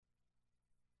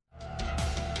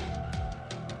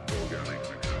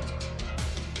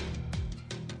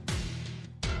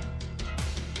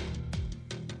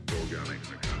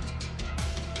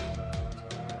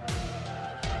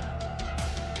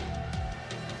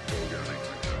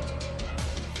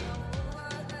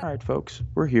All right, folks,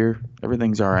 we're here.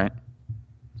 Everything's all right.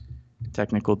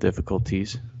 Technical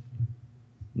difficulties,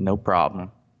 no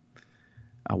problem.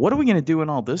 What are we going to do when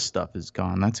all this stuff is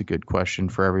gone? That's a good question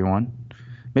for everyone.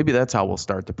 Maybe that's how we'll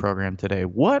start the program today.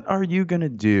 What are you going to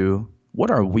do? What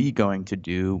are we going to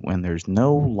do when there's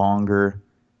no longer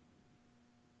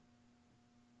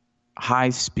high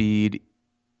speed,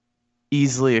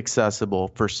 easily accessible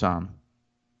for some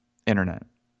internet?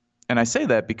 And I say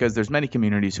that because there's many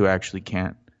communities who actually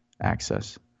can't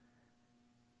access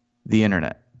the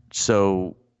internet.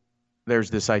 So there's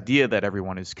this idea that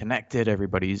everyone is connected,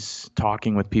 everybody's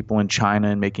talking with people in China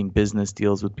and making business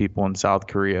deals with people in South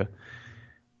Korea.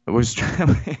 I was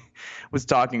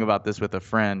talking about this with a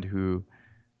friend who,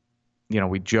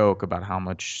 we joke about how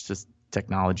much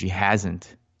technology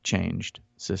hasn't changed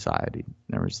society.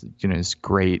 There was, this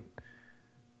great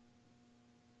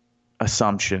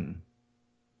assumption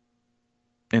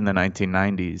in the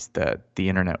 1990s that the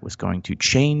internet was going to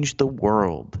change the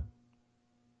world.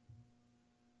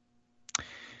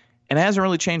 And it hasn't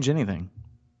really changed anything.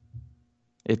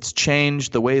 It's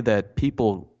changed the way that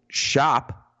people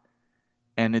shop,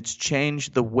 and it's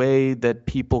changed the way that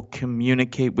people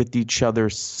communicate with each other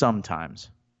sometimes.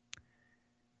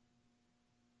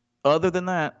 Other than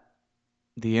that,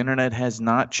 the internet has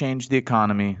not changed the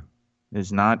economy,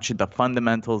 is not the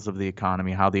fundamentals of the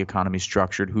economy, how the economy is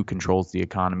structured, who controls the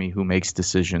economy, who makes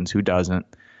decisions, who doesn't,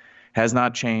 has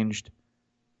not changed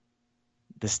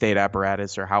the state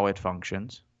apparatus or how it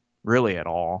functions. Really at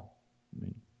all. I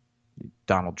mean,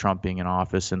 Donald Trump being in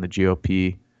office and the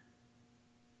GOP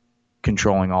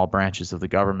controlling all branches of the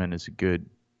government is a good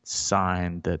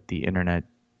sign that the internet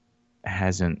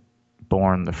hasn't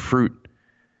borne the fruit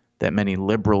that many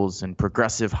liberals and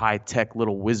progressive high-tech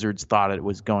little wizards thought it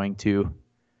was going to,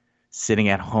 sitting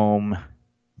at home,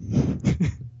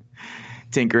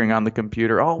 tinkering on the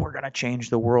computer. Oh, we're going to change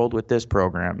the world with this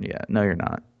program. Yeah, no, you're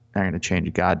not. Not going to change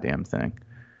a goddamn thing.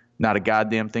 Not a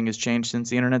goddamn thing has changed since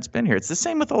the internet's been here. It's the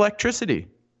same with electricity.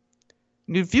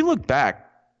 If you look back,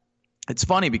 it's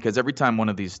funny because every time one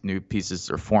of these new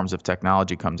pieces or forms of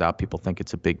technology comes out, people think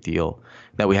it's a big deal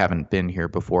that we haven't been here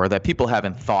before, that people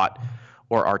haven't thought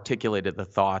or articulated the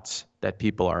thoughts that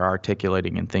people are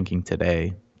articulating and thinking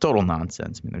today. Total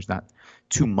nonsense. I mean, there's not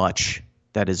too much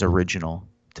that is original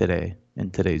today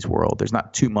in today's world. There's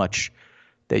not too much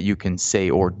that you can say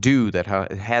or do that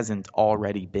hasn't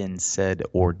already been said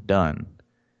or done.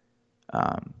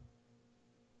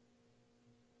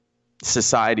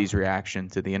 Society's reaction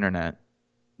to the internet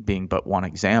being but one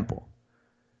example.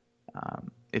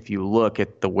 If you look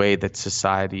at the way that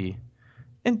society,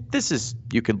 and this is,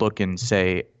 you could look in,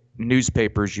 say,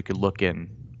 newspapers, you could look in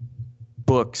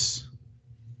books,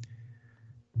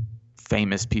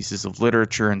 famous pieces of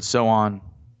literature, and so on.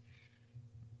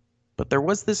 But there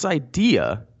was this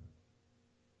idea,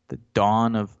 the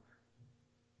dawn of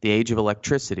the age of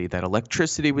electricity, that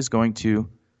electricity was going to,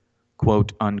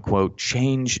 quote unquote,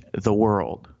 change the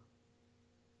world.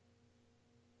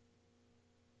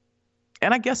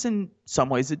 And I guess in some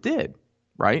ways it did,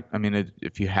 right? I mean,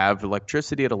 if you have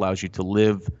electricity, it allows you to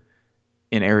live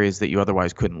in areas that you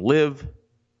otherwise couldn't live.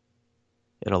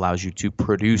 It allows you to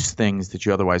produce things that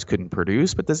you otherwise couldn't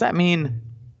produce. But does that mean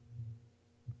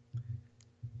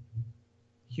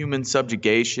human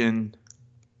subjugation,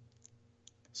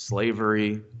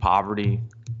 slavery, poverty,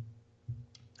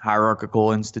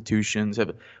 hierarchical institutions,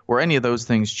 were any of those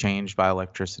things changed by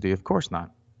electricity? Of course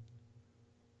not.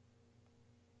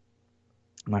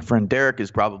 My friend Derek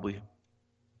is probably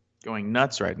going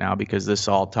nuts right now because this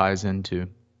all ties into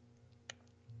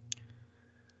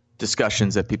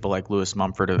discussions that people like Lewis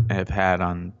Mumford have had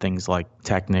on things like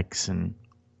technics and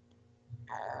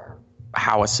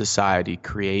how a society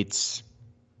creates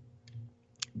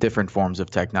different forms of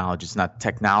technology. It's not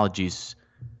technologies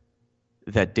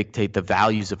that dictate the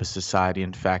values of a society.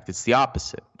 In fact, it's the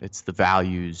opposite. It's the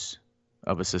values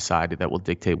of a society that will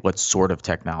dictate what sort of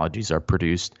technologies are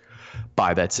produced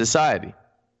by that society.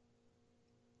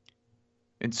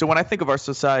 And so when I think of our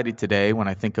society today, when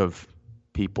I think of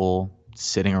people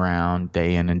sitting around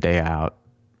day in and day out,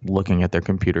 looking at their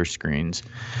computer screens,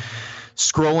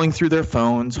 scrolling through their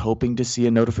phones, hoping to see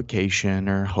a notification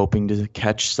or hoping to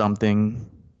catch something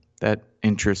that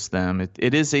interests them.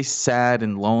 It is a sad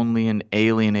and lonely and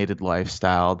alienated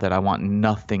lifestyle that I want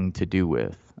nothing to do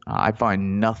with. I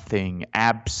find nothing,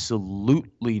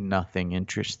 absolutely nothing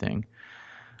interesting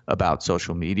about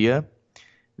social media,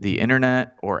 the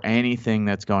internet, or anything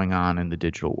that's going on in the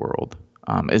digital world.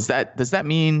 Does that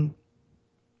mean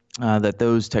that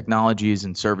those technologies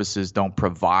and services don't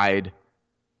provide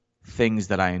things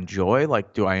that I enjoy.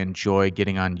 Like, do I enjoy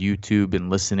getting on YouTube and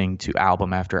listening to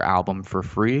album after album for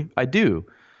free? I do.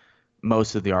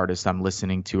 Most of the artists I'm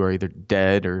listening to are either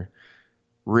dead or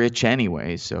rich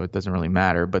anyway, so it doesn't really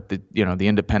matter. But the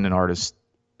independent artist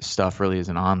stuff really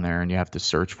isn't on there, and you have to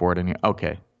search for it, and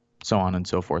okay, so on and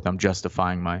so forth. I'm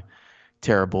justifying my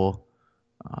terrible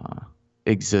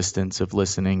existence of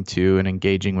listening to and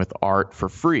engaging with art for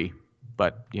free.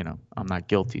 But I'm not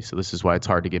guilty, so this is why it's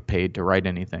hard to get paid to write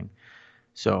anything.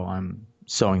 So I'm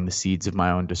sowing the seeds of my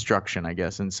own destruction, I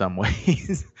guess, in some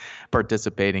ways,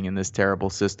 participating in this terrible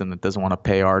system that doesn't want to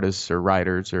pay artists or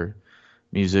writers or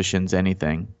musicians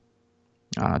anything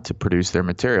to produce their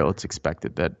material. It's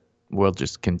expected that we'll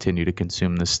just continue to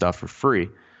consume this stuff for free.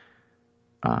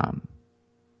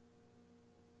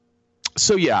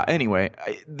 So yeah, anyway,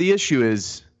 the issue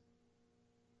is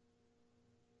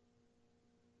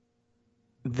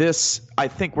this. I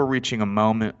think we're reaching a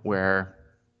moment where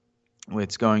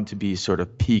it's going to be sort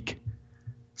of peak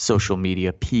social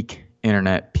media, peak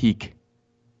internet, peak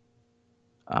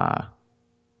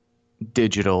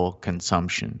digital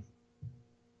consumption.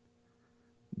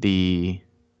 The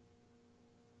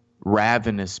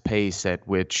ravenous pace at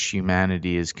which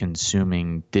humanity is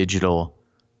consuming digital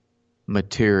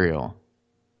material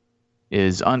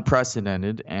is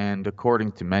unprecedented and,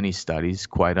 according to many studies,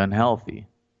 quite unhealthy.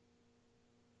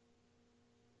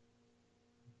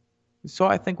 So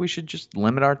I think we should just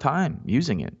limit our time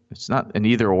using it. It's not an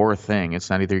either or thing. It's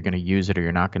not either you're going to use it or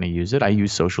you're not going to use it. I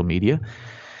use social media.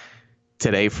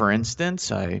 Today, for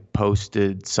instance, I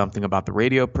posted something about the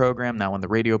radio program. Now, when the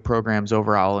radio program's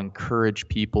over, I'll encourage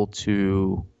people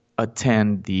to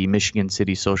attend the Michigan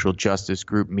City Social Justice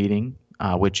Group meeting,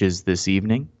 which is this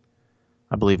evening,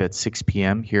 I believe at 6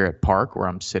 p.m. here at Park, where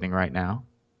I'm sitting right now.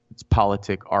 It's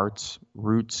Politic, Arts,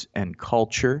 Roots, and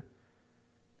Culture.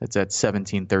 That's at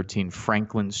 1713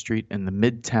 Franklin Street in the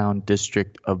Midtown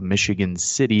District of Michigan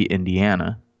City,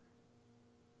 Indiana.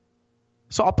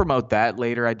 So I'll promote that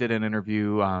later. I did an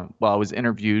interview. I was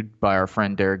interviewed by our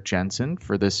friend Derek Jensen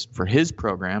for his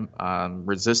program,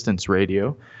 Resistance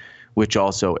Radio, which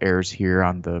also airs here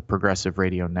on the Progressive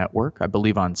Radio Network. I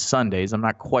believe on Sundays. I'm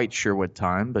not quite sure what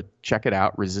time, but check it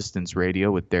out. Resistance Radio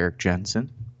with Derek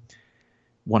Jensen,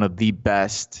 one of the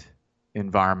best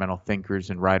environmental thinkers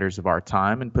and writers of our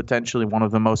time, and potentially one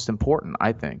of the most important,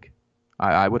 I think.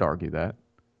 I would argue that.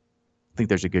 I think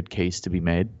there's a good case to be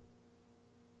made.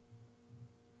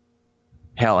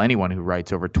 Hell, anyone who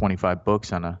writes over 25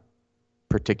 books on a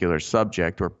particular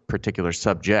subject or particular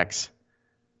subjects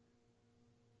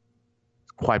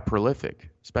is quite prolific,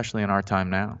 especially in our time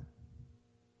now.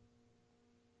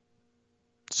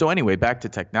 So anyway, back to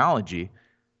technology.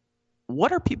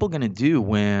 What are people going to do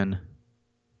when...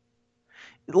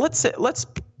 Let's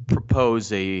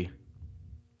propose a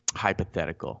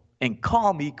hypothetical, and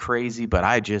call me crazy, but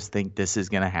I just think this is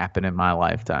going to happen in my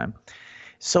lifetime.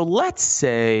 So let's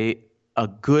say a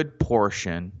good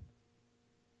portion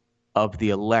of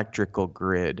the electrical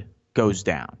grid goes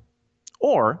down.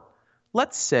 Or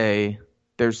let's say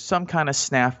there's some kind of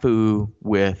snafu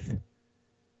with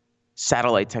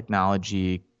satellite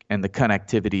technology and the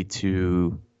connectivity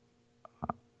to,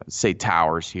 say,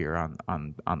 towers here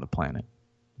on the planet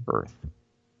Earth.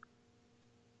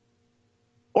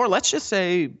 Or let's just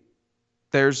say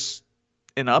there's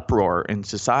an uproar in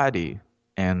society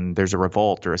and there's a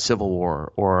revolt or a civil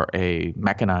war or a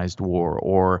mechanized war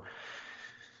or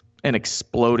an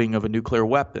exploding of a nuclear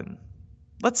weapon.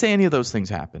 Let's say any of those things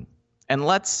happen. And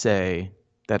let's say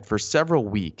that for several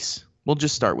weeks, we'll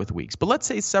just start with weeks, but let's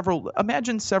say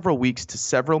imagine several weeks to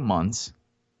several months,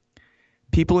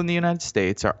 people in the United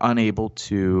States are unable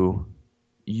to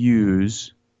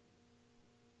use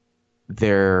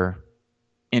their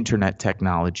internet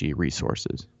technology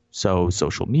resources. So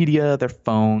social media, their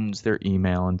phones, their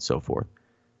email, and so forth.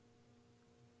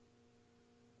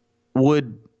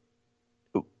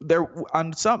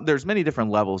 There's many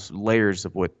different layers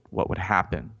of what would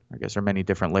happen. I guess there are many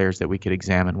different layers that we could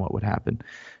examine what would happen.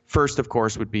 First, of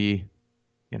course, would be,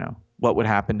 what would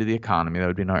happen to the economy. That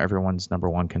would be everyone's number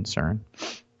one concern.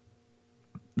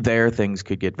 There, things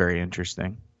could get very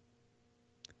interesting.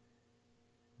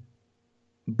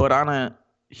 But on a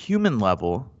human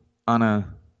level, on a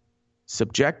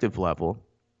subjective level,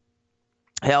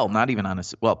 hell, not even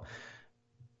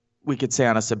we could say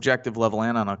on a subjective level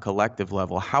and on a collective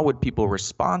level, how would people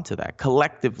respond to that?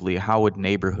 Collectively, how would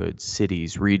neighborhoods,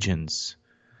 cities, regions,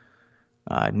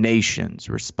 nations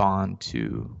respond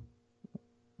to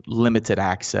limited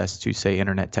access to, say,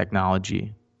 internet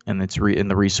technology and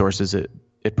the resources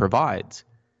it provides?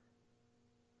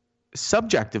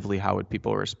 Subjectively, how would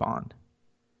people respond?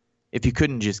 If you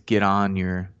couldn't just get on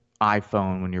your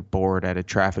iPhone when you're bored at a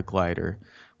traffic light, or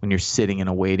when you're sitting in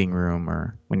a waiting room,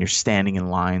 or when you're standing in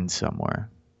line somewhere.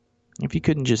 If you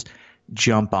couldn't just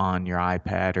jump on your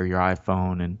iPad or your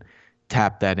iPhone and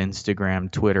tap that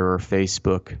Instagram, Twitter, or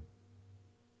Facebook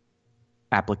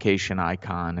application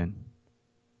icon and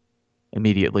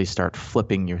immediately start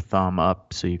flipping your thumb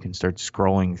up so you can start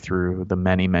scrolling through the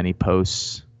many, many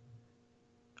posts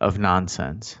of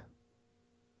nonsense.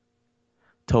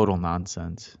 Total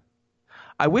nonsense.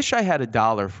 I wish I had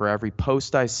 $1 for every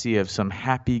post I see of some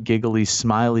happy, giggly,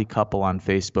 smiley couple on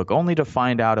Facebook, only to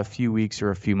find out a few weeks or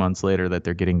a few months later that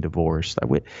they're getting divorced.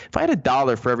 If I had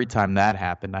 $1 for every time that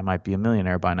happened, I might be a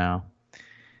millionaire by now.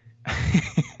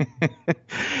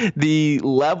 The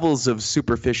levels of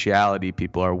superficiality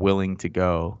people are willing to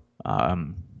go.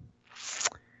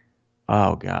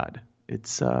 Oh God,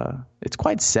 it's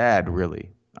quite sad, really.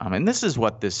 And this is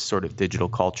what this sort of digital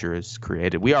culture has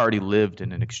created. We already lived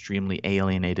in an extremely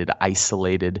alienated,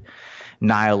 isolated,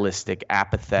 nihilistic,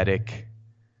 apathetic,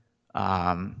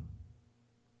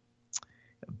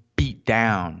 beat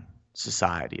down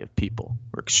society of people.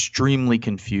 We're extremely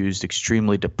confused,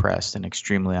 extremely depressed, and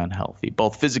extremely unhealthy,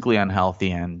 both physically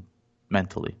unhealthy and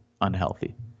mentally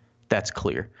unhealthy. That's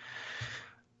clear.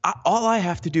 All I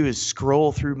have to do is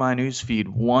scroll through my newsfeed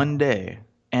one day,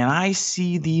 and I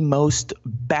see the most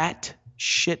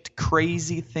batshit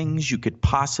crazy things you could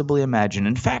possibly imagine.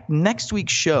 In fact, next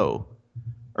week's show,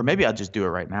 or maybe I'll just do it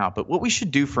right now, but what we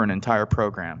should do for an entire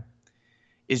program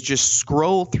is just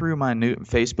scroll through my new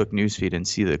Facebook newsfeed and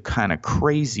see the kind of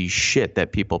crazy shit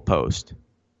that people post.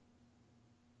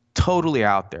 Totally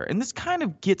out there. And this kind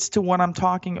of gets to what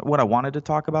I wanted to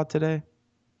talk about today.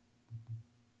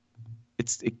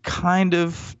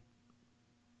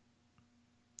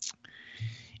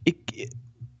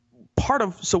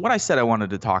 So what I said I wanted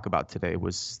to talk about today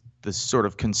was this sort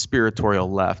of conspiratorial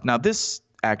left. Now, this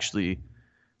actually,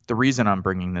 the reason I'm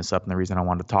bringing this up and the reason I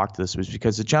wanted to talk to this was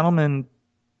because a gentleman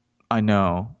I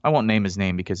know, I won't name his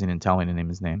name because he didn't tell me to name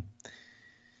his name,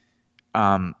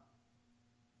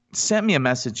 sent me a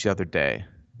message the other day.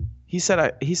 He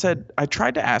said, I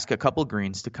tried to ask a couple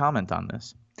Greens to comment on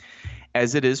this,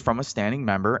 as it is from a standing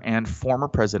member and former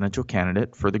presidential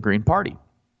candidate for the Green Party.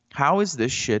 How is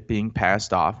this shit being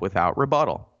passed off without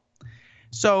rebuttal?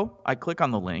 So I click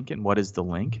on the link, and what is the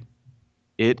link?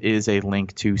 It is a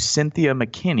link to Cynthia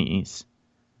McKinney's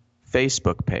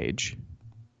Facebook page.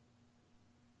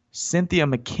 Cynthia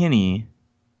McKinney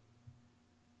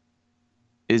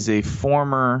is a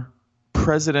former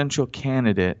presidential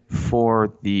candidate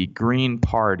for the Green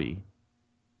Party.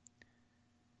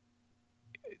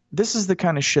 This is the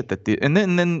kind of shit that and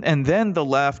then the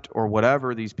left, or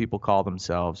whatever these people call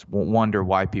themselves, will wonder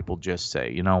why people just say,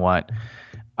 you know what,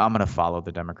 I'm going to follow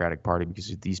the Democratic Party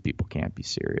because these people can't be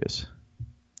serious.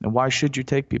 And why should you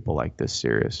take people like this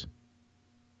serious?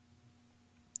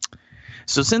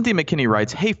 So Cynthia McKinney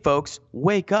writes, "Hey folks,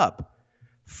 wake up.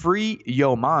 Free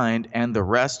yo mind and the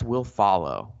rest will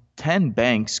follow. 10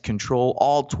 banks control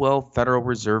all 12 Federal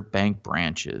Reserve Bank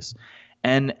branches.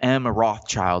 N.M.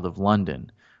 Rothschild of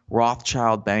London,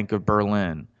 Rothschild Bank of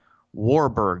Berlin,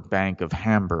 Warburg Bank of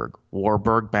Hamburg,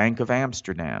 Warburg Bank of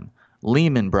Amsterdam,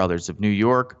 Lehman Brothers of New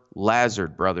York,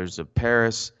 Lazard Brothers of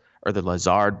Paris, or the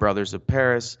Lazard Brothers of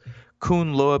Paris,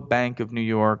 Kuhn Loeb Bank of New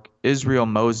York, Israel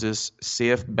Moses,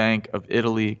 CF Bank of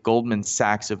Italy, Goldman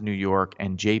Sachs of New York,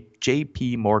 and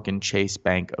J.P. Morgan Chase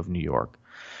Bank of New York.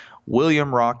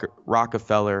 William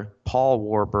Rockefeller, Paul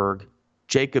Warburg,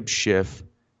 Jacob Schiff,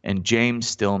 and James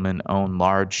Stillman own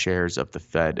large shares of the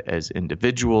Fed as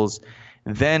individuals."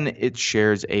 Then it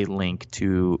shares a link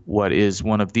to what is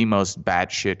one of the most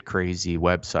batshit crazy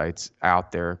websites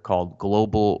out there called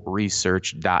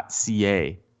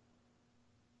globalresearch.ca.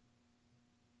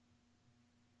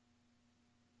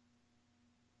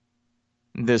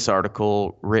 This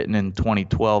article, written in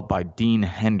 2012 by Dean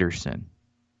Henderson.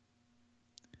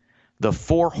 The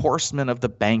four horsemen of the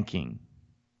banking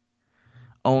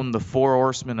own the four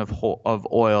horsemen of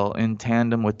oil in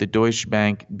tandem with the Deutsche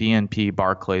Bank, BNP,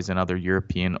 Barclays, and other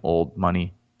European old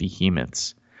money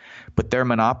behemoths. But their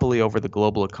monopoly over the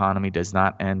global economy does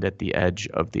not end at the edge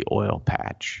of the oil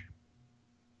patch.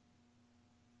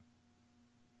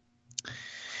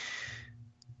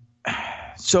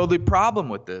 So the problem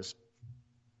with this,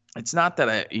 it's not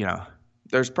that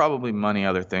there's probably many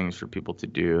other things for people to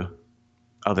do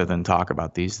other than talk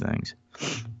about these things.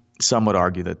 Some would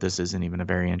argue that this isn't even a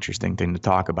very interesting thing to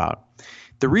talk about.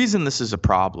 The reason this is a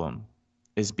problem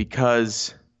is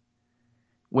because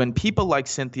when people like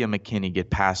Cynthia McKinney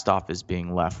get passed off as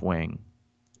being left-wing,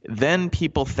 then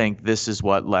people think this is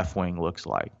what left-wing looks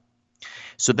like.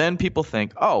 So then people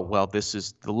think, oh, well,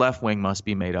 the left wing must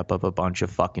be made up of a bunch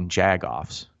of fucking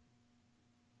jagoffs.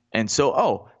 And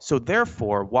so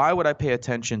therefore, why would I pay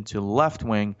attention to left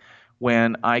wing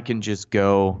when I can just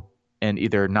go and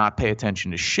either not pay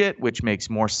attention to shit, which makes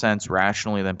more sense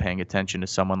rationally than paying attention to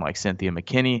someone like Cynthia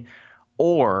McKinney,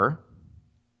 or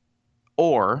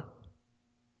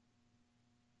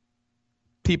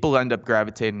people end up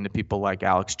gravitating to people like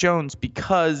Alex Jones,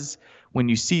 because when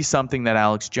you see something that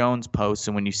Alex Jones posts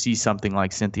and when you see something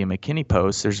like Cynthia McKinney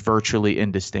posts, there's virtually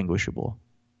indistinguishable.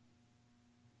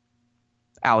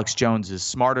 Alex Jones is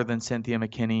smarter than Cynthia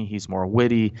McKinney. He's more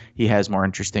witty. He has more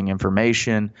interesting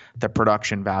information. The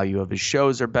production value of his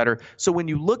shows are better. So when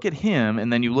you look at him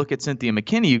and then you look at Cynthia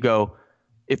McKinney, you go,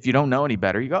 if you don't know any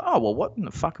better, you go, oh, well, what in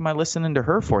the fuck am I listening to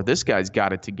her for? This guy's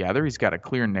got it together. He's got a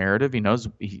clear narrative. He knows,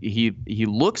 he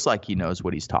looks like he knows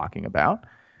what he's talking about.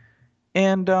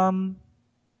 And,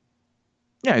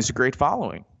 yeah, he's a great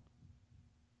following.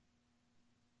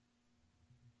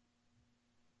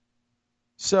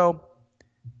 So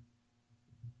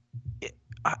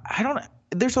I don't.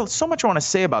 There's so much I want to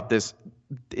say about this.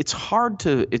 It's hard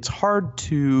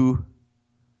to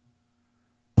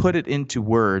put it into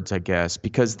words, I guess,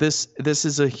 because this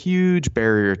is a huge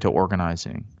barrier to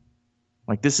organizing.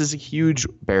 Like, this is a huge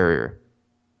barrier.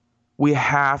 We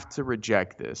have to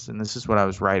reject this, and this is what I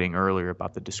was writing earlier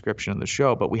about the description of the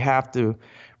show. But we have to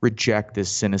reject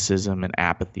this cynicism and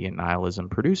apathy and nihilism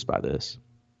produced by this.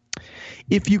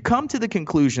 If you come to the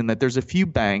conclusion that there's a few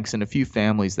banks and a few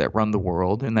families that run the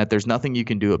world and that there's nothing you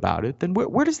can do about it, then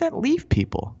where does that leave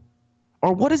people?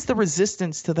 Or what does the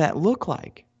resistance to that look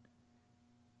like?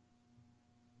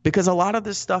 Because a lot of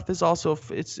this stuff is also,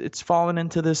 it's fallen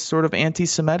into this sort of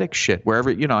anti-Semitic shit.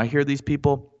 Wherever, I hear these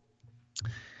people,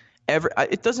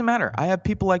 it doesn't matter. I have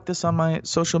people like this on my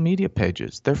social media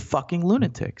pages. They're fucking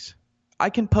lunatics.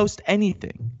 I can post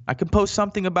anything. I can post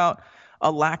something about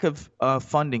a lack of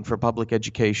funding for public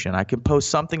education. I could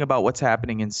post something about what's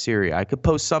happening in Syria. I could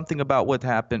post something about what's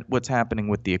happening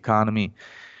with the economy.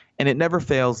 And it never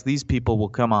fails. These people will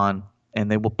come on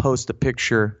and they will post a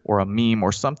picture or a meme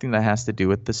or something that has to do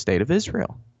with the state of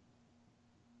Israel.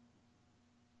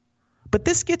 But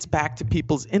this gets back to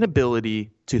people's inability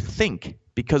to think,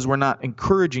 because we're not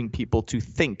encouraging people to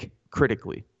think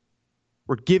critically.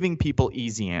 We're giving people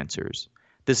easy answers.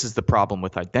 This is the problem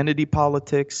with identity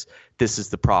politics. This is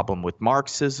the problem with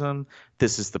Marxism.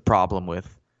 This is the problem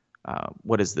with,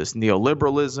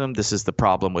 neoliberalism. This is the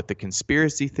problem with the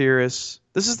conspiracy theorists.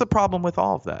 This is the problem with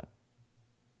all of that.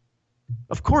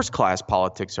 Of course, class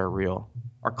politics are real.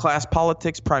 Are class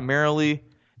politics primarily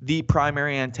the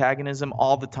primary antagonism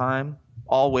all the time,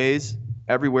 always,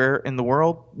 everywhere in the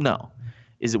world? No.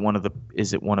 Is it one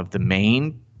of the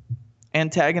main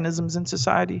antagonisms in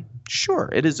society? Sure,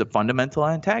 it is a fundamental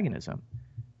antagonism.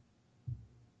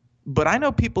 But I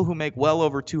know people who make well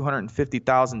over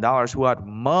 $250,000 who I'd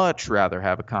much rather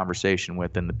have a conversation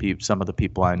with than some of the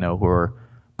people I know who are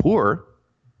poor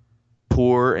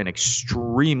and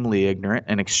extremely ignorant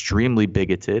and extremely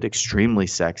bigoted, extremely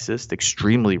sexist,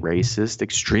 extremely racist,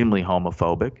 extremely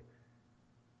homophobic.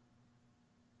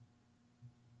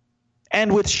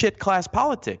 And with shit class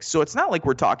politics. So it's not like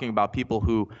we're talking about people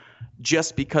who,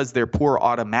 just because they're poor,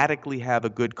 automatically have a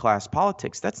good class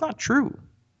politics. That's not true.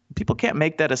 People can't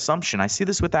make that assumption. I see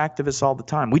this with activists all the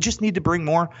time. We just need to bring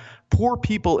more poor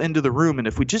people into the room. And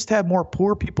if we just have more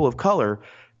poor people of color,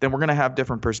 then we're going to have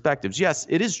different perspectives. Yes,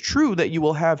 it is true that you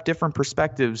will have different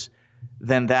perspectives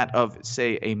than that of,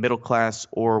 say, a middle class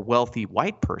or wealthy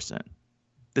white person.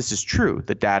 This is true.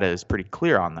 The data is pretty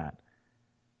clear on that.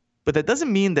 But that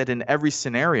doesn't mean that in every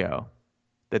scenario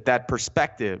that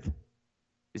perspective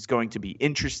is going to be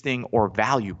interesting or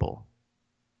valuable.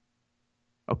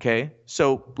 Okay,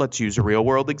 so let's use a real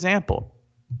world example.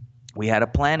 We had a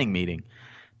planning meeting.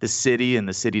 The city and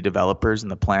the city developers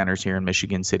and the planners here in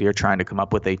Michigan City are trying to come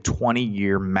up with a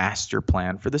 20-year master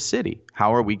plan for the city.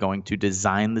 How are we going to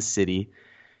design the city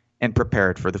and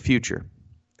prepare it for the future?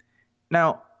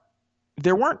 Now,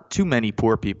 there weren't too many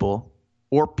poor people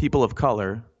or people of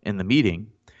color in the meeting,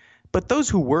 but those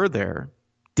who were there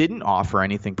didn't offer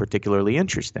anything particularly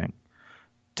interesting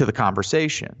to the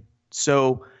conversation.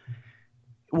 So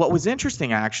what was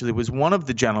interesting, actually, was one of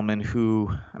the gentlemen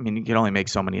who, I mean, you can only make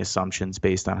so many assumptions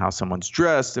based on how someone's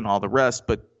dressed and all the rest,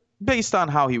 but based on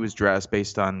how he was dressed,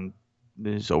 based on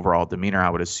his overall demeanor, I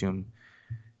would assume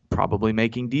probably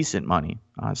making decent money,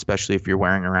 especially if you're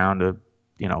wearing around a,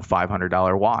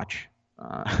 $500 watch.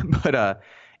 But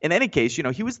in any case,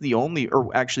 he was the only,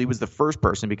 or actually he was the first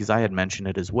person, because I had mentioned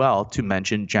it as well, to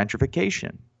mention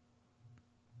gentrification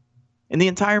in the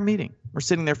entire meeting. We're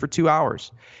sitting there for 2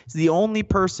 hours. He's the only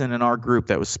person in our group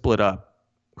that was split up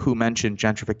who mentioned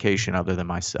gentrification other than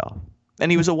myself.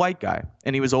 And he was a white guy,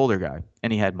 and he was an older guy,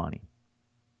 and he had money.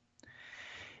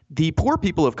 The poor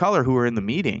people of color who were in the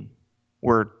meeting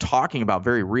were talking about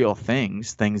very real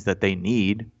things that they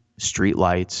need: street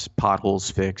lights,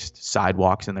 potholes fixed,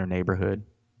 sidewalks in their neighborhood,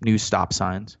 new stop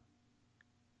signs.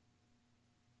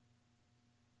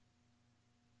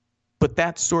 But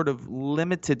that sort of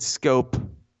limited scope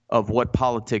of what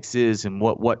politics is and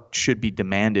what should be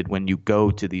demanded when you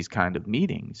go to these kind of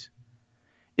meetings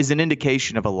is an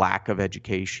indication of a lack of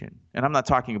education. And I'm not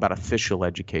talking about official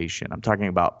education. I'm talking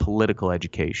about political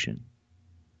education.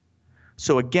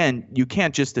 So again, you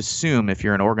can't just assume, if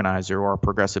you're an organizer or a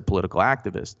progressive political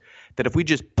activist, that if we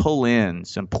just pull in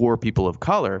some poor people of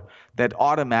color, that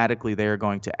automatically they are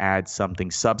going to add something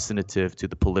substantive to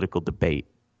the political debate.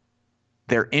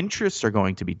 Their interests are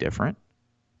going to be different.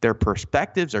 Their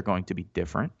perspectives are going to be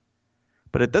different.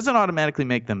 But it doesn't automatically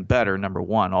make them better, number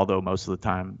one, although most of the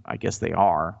time I guess they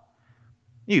are.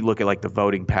 You look at like the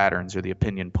voting patterns or the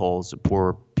opinion polls of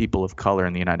poor people of color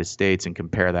in the United States and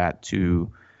compare that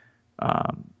to,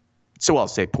 so I'll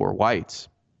say poor whites,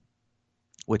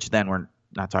 which then we're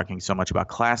not talking so much about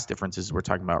class differences. We're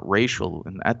talking about racial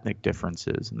and ethnic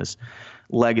differences and this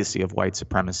legacy of white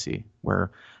supremacy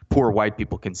where poor white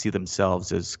people can see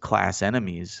themselves as class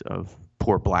enemies of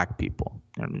poor black people,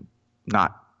 and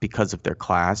not because of their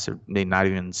class, or maybe not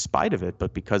even in spite of it,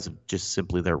 but because of just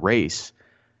simply their race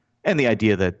and the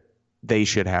idea that they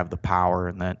should have the power.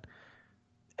 And that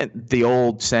and the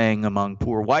old saying among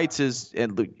poor whites is,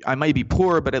 I might be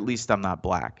poor, but at least I'm not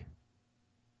black.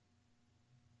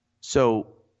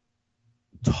 So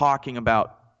talking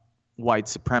about white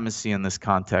supremacy in this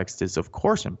context is, of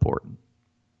course, important.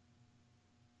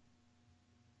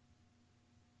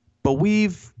 But we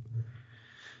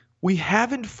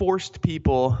haven't forced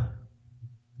people,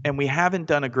 and we haven't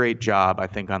done a great job, I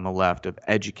think, on the left of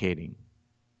educating.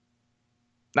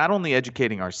 Not only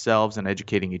educating ourselves and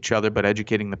educating each other, but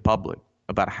educating the public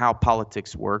about how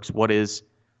politics works. What is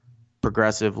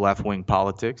progressive left-wing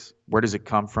politics? Where does it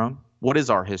come from? What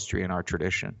is our history and our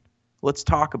tradition? Let's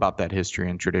talk about that history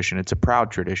and tradition. It's a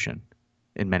proud tradition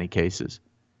in many cases.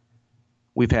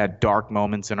 We've had dark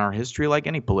moments in our history, like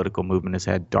any political movement has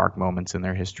had dark moments in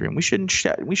their history, and we shouldn't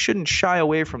shy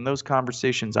away from those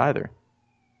conversations either.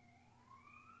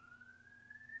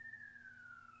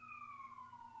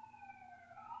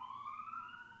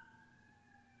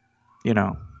 You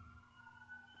know,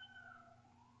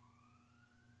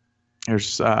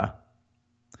 there's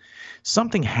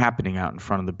something happening out in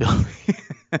front of the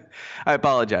building. I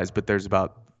apologize, but there's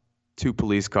about 2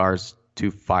 police cars,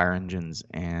 2 fire engines,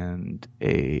 and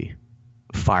a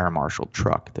fire marshal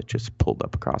truck that just pulled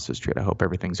up across the street. I hope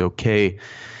everything's okay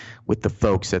with the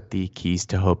folks at the Keys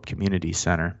to Hope Community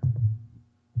Center.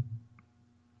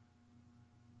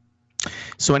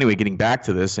 So anyway, getting back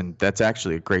to this, and that's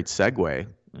actually a great segue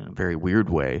in a very weird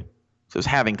way. So it's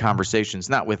having conversations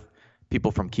not with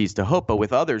people from Keys to Hope, but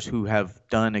with others who have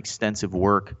done extensive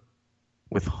work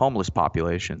with homeless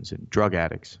populations and drug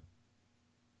addicts,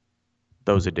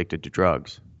 those addicted to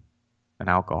drugs and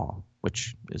alcohol,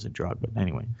 which is a drug, but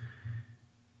anyway.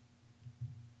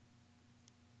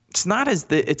 It's not as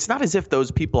if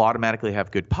those people automatically have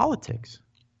good politics.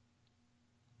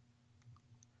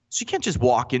 So you can't just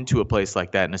walk into a place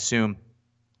like that and assume,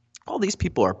 oh, these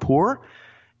people are poor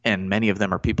and many of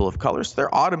them are people of color, so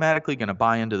they're automatically going to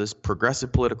buy into this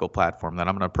progressive political platform that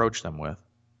I'm going to approach them with.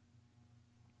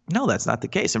 No, that's not the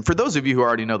case. And for those of you who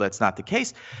already know that's not the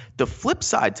case, the flip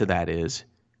side to that is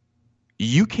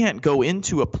you can't go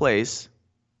into a place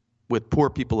with poor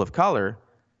people of color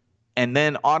and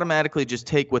then automatically just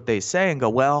take what they say and go,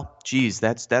 well, geez,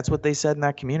 that's what they said in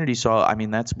that community. So I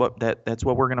mean, that's what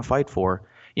we're going to fight for.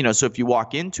 You know, so if you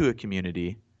walk into a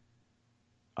community,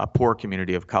 a poor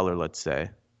community of color, let's say,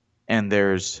 and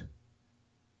there's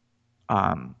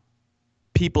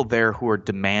people there who are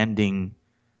demanding,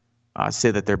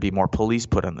 say that there be more police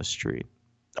put on the street.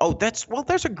 Oh,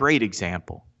 there's a great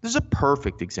example. This is a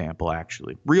perfect example,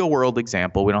 actually. Real world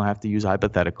example. We don't have to use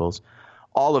hypotheticals.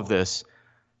 All of this,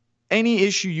 any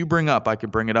issue you bring up, I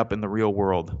could bring it up in the real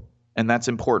world. And that's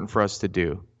important for us to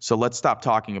do. So let's stop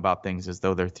talking about things as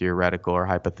though they're theoretical or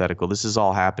hypothetical. This is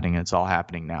all happening, and it's all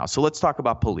happening now. So let's talk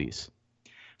about police.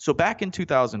 So back in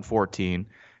 2014,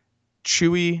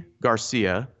 Chuy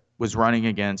Garcia was running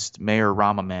against Mayor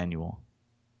Rahm Emanuel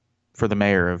for the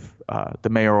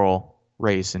mayoral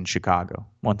race in Chicago.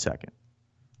 1 second.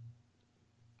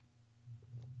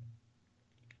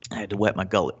 I had to wet my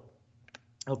gullet.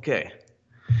 Okay.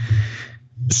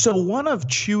 So one of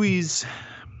Chuy's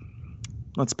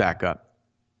Let's back up.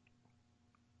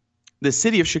 The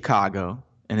city of Chicago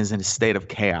is in a state of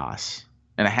chaos,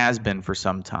 and it has been for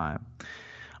some time.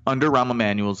 Under Rahm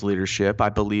Emanuel's leadership, I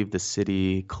believe the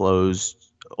city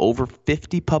closed over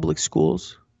 50 public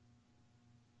schools,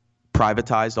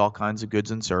 privatized all kinds of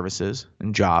goods and services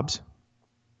and jobs,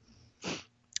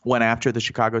 went after the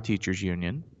Chicago Teachers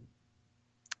Union,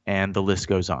 and the list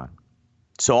goes on.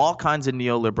 So all kinds of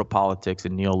neoliberal politics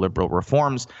and neoliberal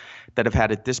reforms that have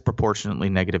had a disproportionately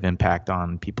negative impact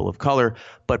on people of color,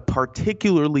 but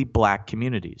particularly black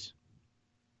communities.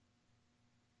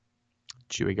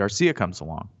 Chuy Garcia comes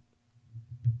along.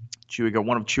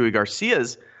 One of Chuy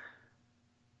Garcia's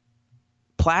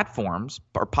platforms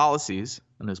or policies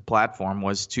in his platform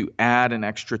was to add an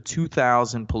extra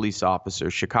 2,000 police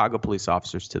officers, Chicago police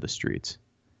officers, to the streets.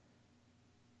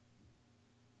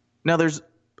 Now, there's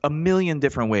a million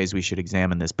different ways we should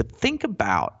examine this, but think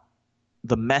about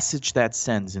the message that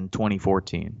sends in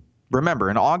 2014.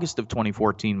 Remember, in August of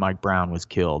 2014, Mike Brown was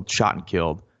shot and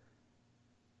killed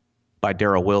by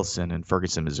Darrell Wilson in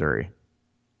Ferguson, Missouri.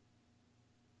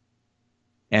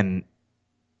 And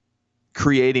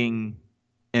creating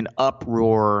an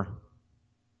uproar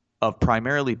of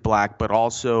primarily black, but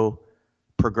also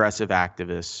progressive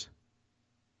activists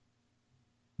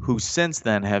who since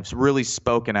then have really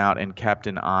spoken out and kept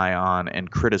an eye on and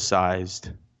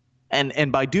criticized,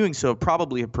 and by doing so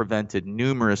probably have prevented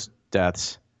numerous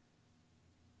deaths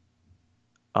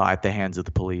at the hands of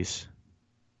the police.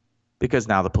 Because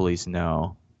now the police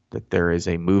know that there is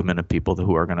a movement of people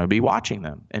who are going to be watching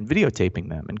them and videotaping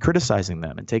them and criticizing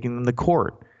them and taking them to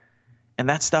court. And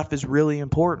that stuff is really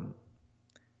important.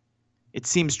 It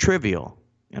seems trivial.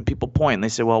 And people point and they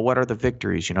say, well, what are the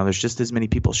victories? There's just as many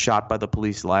people shot by the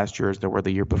police last year as there were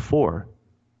the year before.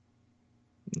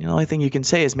 The only thing you can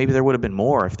say is maybe there would have been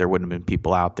more if there wouldn't have been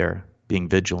people out there being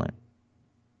vigilant,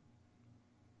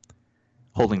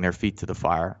 holding their feet to the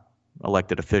fire,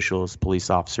 elected officials, police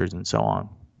officers, and so on.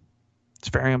 It's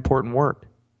very important work.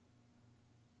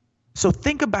 So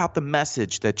think about the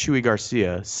message that Chuy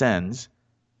Garcia sends.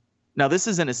 Now, this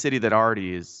is in a city that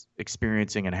already is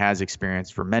experiencing and has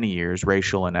experienced for many years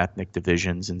racial and ethnic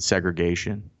divisions and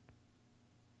segregation.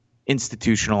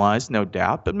 Institutionalized, no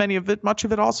doubt, but much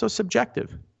of it also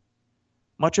subjective.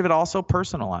 Much of it also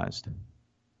personalized.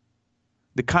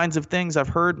 The kinds of things I've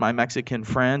heard my Mexican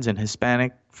friends and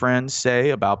Hispanic friends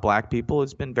say about black people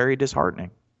has been very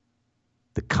disheartening.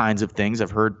 The kinds of things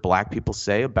I've heard black people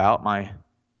say about my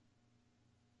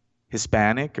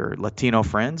Hispanic or Latino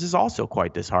friends is also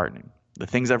quite disheartening. The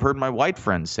things I've heard my white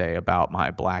friends say about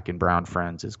my black and brown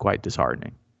friends is quite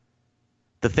disheartening.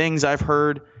 The things I've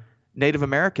heard Native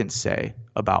Americans say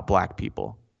about black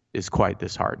people is quite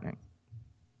disheartening.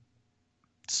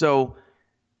 So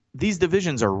these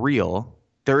divisions are real.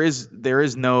 There is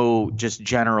no just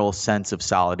general sense of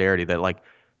solidarity that like,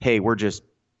 hey, we're just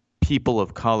people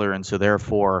of color and so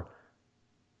therefore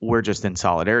we're just in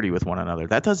solidarity with one another.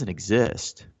 That doesn't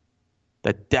exist.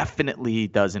 That definitely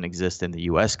doesn't exist in the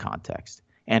U.S. context.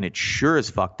 And it sure as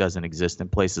fuck doesn't exist in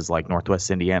places like Northwest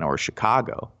Indiana or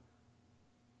Chicago.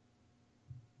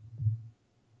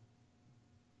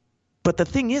 But the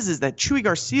thing is that Chuy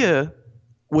Garcia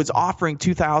was offering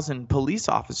 2,000 police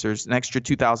officers, an extra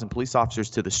 2,000 police officers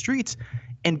to the streets.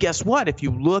 And guess what? If you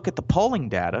look at the polling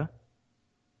data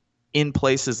in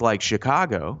places like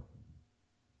Chicago,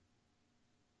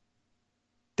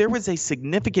 there was a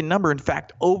significant number, in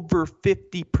fact, over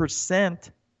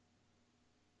 50%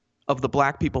 of the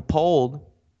black people polled,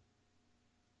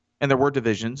 and there were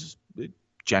divisions,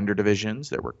 gender divisions,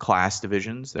 there were class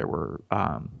divisions, there were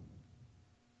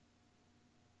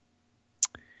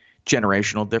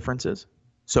generational differences.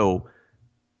 So,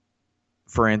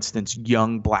 for instance,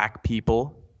 young black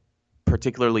people,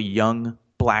 particularly young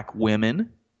black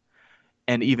women,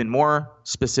 and even more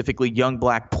specifically, young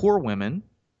black poor women,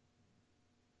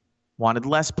 wanted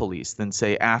less police than,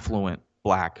 say, affluent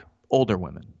black older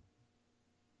women.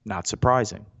 Not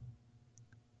surprising.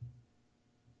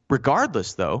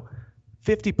 Regardless, though,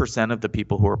 50% of the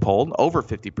people who were polled, over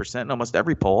 50% in almost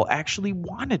every poll, actually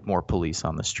wanted more police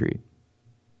on the street.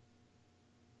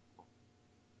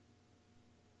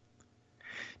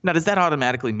 Now, does that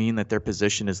automatically mean that their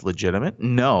position is legitimate?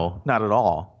 No, not at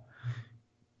all.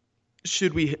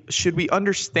 Should we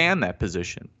understand that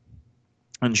position?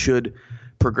 And should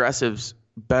progressives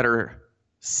better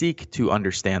seek to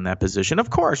understand that position? Of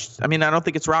course. I mean, I don't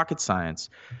think it's rocket science.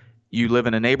 You live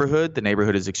in a neighborhood. The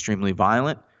neighborhood is extremely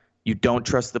violent. You don't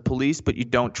trust the police, but you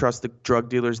don't trust the drug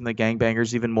dealers and the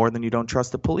gangbangers even more than you don't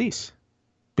trust the police.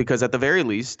 Because at the very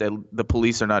least, the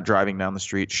police are not driving down the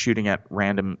street shooting at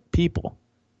random people.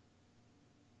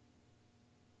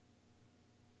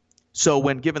 So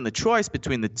when given the choice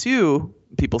between the two,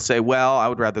 people say, well, I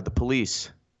would rather the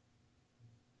police.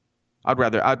 I'd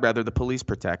rather the police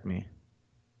protect me.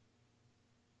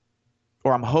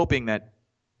 Or I'm hoping that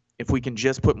if we can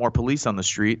just put more police on the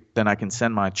street, then I can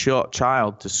send my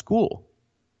child to school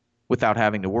without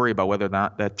having to worry about whether or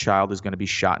not that child is going to be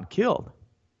shot and killed.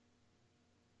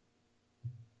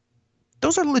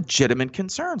 Those are legitimate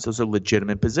concerns. Those are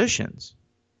legitimate positions.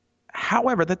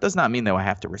 However, that does not mean that I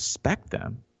have to respect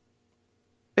them.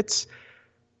 It's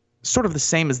sort of the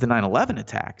same as the 9/11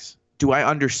 attacks. Do I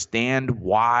understand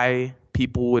why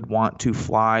people would want to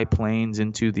fly planes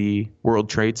into the World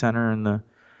Trade Center and the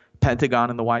Pentagon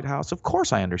and the White House? Of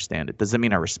course I understand it. Does that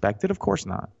mean I respect it? Of course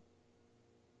not.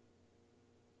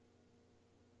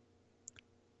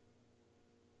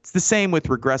 It's the same with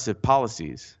regressive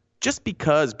policies. Just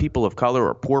because people of color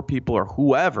or poor people or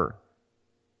whoever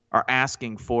are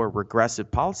asking for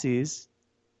regressive policies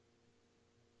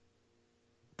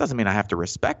doesn't mean I have to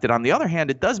respect it. On the other hand,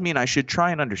 it does mean I should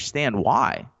try and understand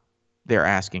why they're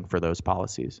asking for those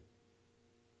policies.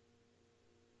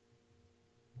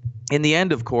 In the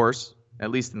end, of course,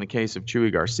 at least in the case of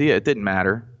Chuy Garcia, it didn't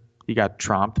matter. He got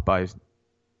trumped by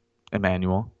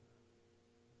Emmanuel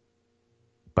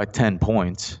by 10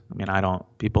 points. I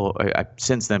mean,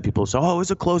 since then people say, oh, it was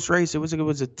a close race. It was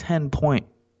a 10-point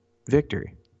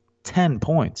victory. 10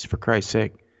 points, for Christ's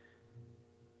sake.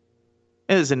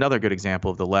 It is another good example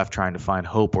of the left trying to find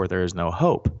hope where there is no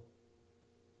hope.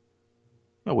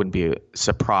 I wouldn't be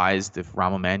surprised if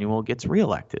Rahm Emanuel gets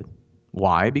reelected.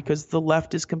 Why? Because the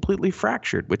left is completely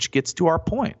fractured, which gets to our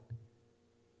point.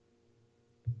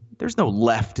 There's no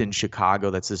left in Chicago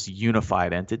that's this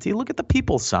unified entity. Look at the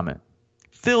People's Summit,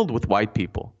 filled with white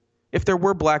people. If there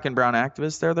were black and brown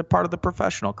activists, they're part of the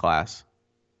professional class.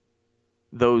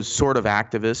 Those sort of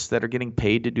activists that are getting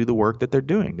paid to do the work that they're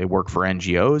doing. They work for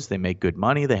NGOs. They make good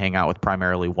money. They hang out with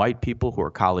primarily white people who are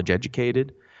college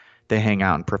educated. They hang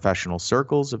out in professional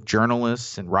circles of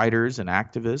journalists and writers and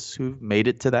activists who've made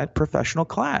it to that professional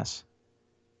class.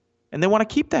 And they want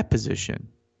to keep that position.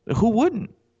 Who wouldn't?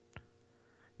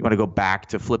 You want to go back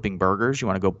to flipping burgers? You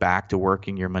want to go back to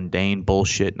working your mundane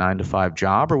bullshit 9-to-5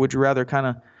 job? Or would you rather kind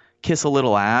of kiss a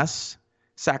little ass,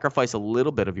 sacrifice a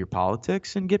little bit of your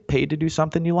politics, and get paid to do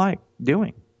something you like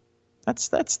doing?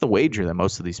 That's the wager that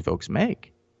most of these folks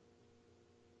make.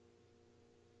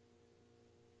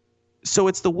 So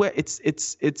it's the way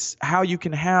it's how you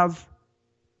can have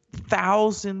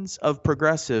thousands of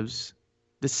progressives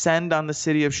descend on the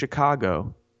city of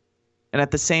Chicago, and at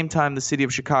the same time the city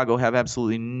of Chicago have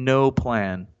absolutely no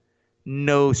plan,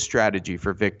 no strategy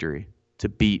for victory to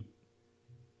beat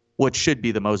what should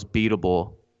be the most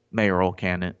beatable mayoral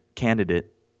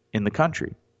candidate in the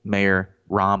country, Mayor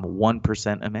Rahm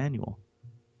 1% Emanuel.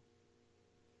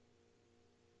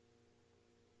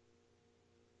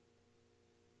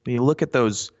 You look at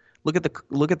those. Look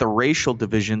at the racial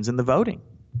divisions in the voting.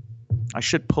 I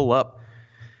should pull up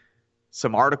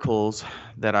some articles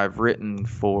that I've written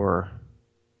for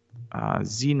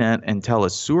ZNet and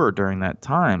Telesur during that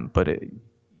time, but it's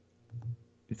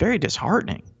very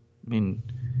disheartening. I mean,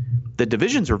 the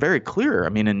divisions were very clear. I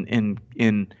mean,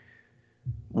 in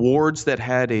wards that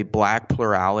had a black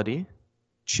plurality,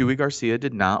 Chuy Garcia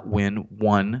did not win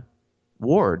one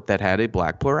ward that had a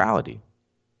black plurality.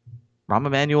 Rahm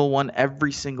Emanuel won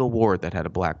every single ward that had a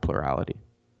black plurality.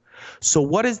 So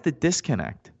what is the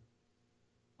disconnect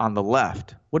on the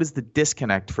left? What is the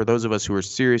disconnect for those of us who are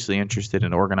seriously interested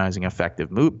in organizing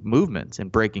effective movements and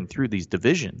breaking through these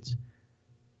divisions?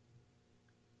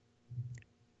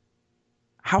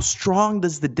 How strong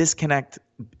does the disconnect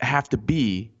have to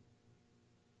be?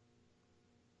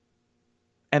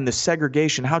 And the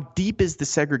segregation, how deep is the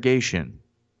segregation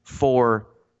for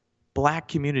black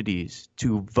communities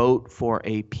to vote for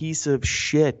a piece of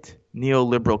shit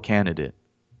neoliberal candidate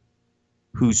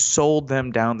who sold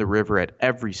them down the river at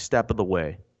every step of the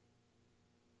way?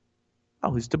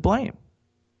 Oh, who's to blame?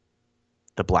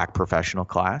 The black professional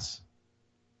class?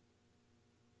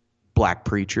 Black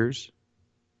preachers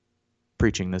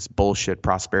preaching this bullshit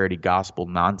prosperity gospel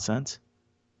nonsense?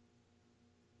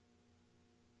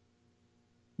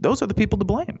 Those are the people to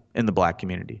blame in the black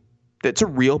community. That's a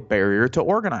real barrier to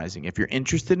organizing. If you're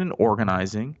interested in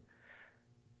organizing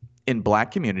in black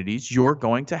communities, you're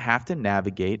going to have to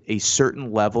navigate a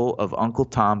certain level of Uncle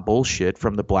Tom bullshit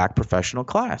from the black professional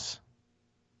class.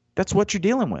 That's what you're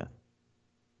dealing with.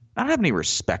 I don't have any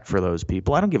respect for those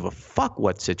people. I don't give a fuck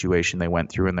what situation they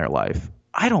went through in their life.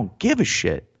 I don't give a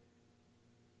shit.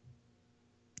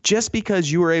 Just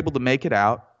because you were able to make it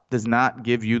out does not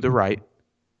give you the right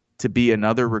to be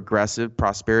another regressive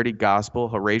prosperity gospel,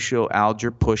 Horatio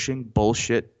Alger pushing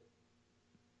bullshit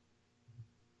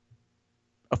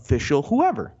official,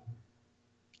 whoever.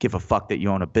 Give a fuck that you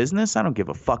own a business. I don't give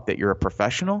a fuck that you're a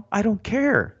professional. I don't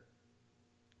care.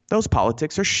 Those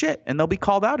politics are shit, and they'll be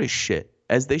called out as shit,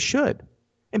 as they should.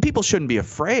 And people shouldn't be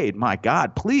afraid. My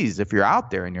God, please, if you're out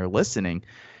there and you're listening, and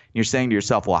you're saying to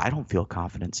yourself, well, I don't feel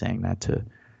confident saying that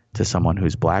to someone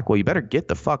who's black. Well, you better get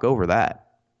the fuck over that.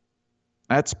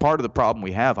 That's part of the problem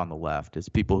we have on the left is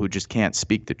people who just can't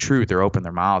speak the truth or open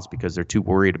their mouths because they're too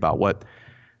worried about what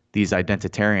these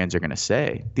identitarians are going to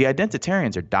say. The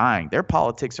identitarians are dying. Their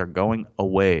politics are going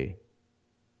away.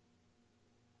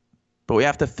 But we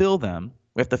have to fill them.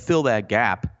 We have to fill that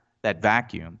gap, that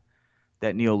vacuum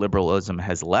that neoliberalism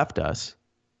has left us.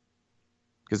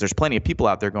 Because there's plenty of people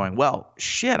out there going, well,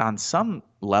 shit, on some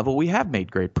level we have made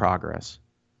great progress.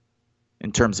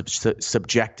 In terms of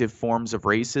subjective forms of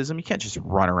racism, you can't just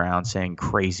run around saying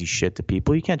crazy shit to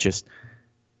people. You can't just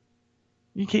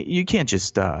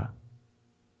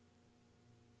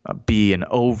be an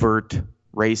overt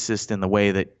racist in the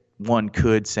way that one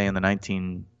could say in the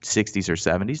 1960s or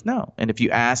 70s. No. And if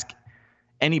you ask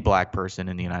any black person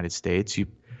in the United States,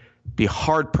 you'd be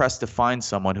hard pressed to find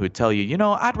someone who would tell you,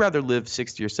 I'd rather live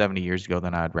 60 or 70 years ago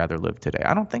than I'd rather live today.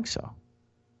 I don't think so.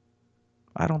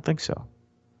 I don't think so.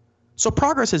 So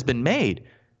progress has been made,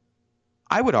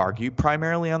 I would argue,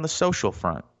 primarily on the social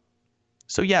front.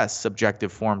 So yes,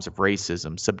 subjective forms of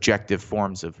racism, subjective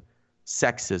forms of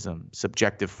sexism,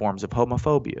 subjective forms of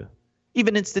homophobia,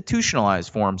 even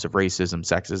institutionalized forms of racism,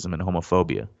 sexism, and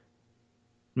homophobia.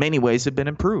 Many ways have been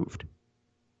improved.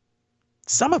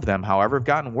 Some of them, however, have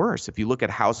gotten worse. If you look at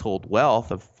household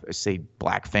wealth of, say,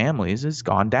 black families, it's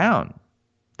gone down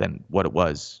than what it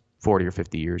was 40 or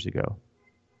 50 years ago.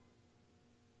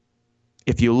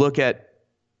 If you look at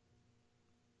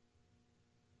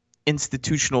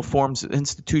institutionalized forms of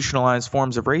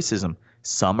racism,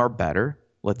 some are better.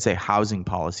 Let's say housing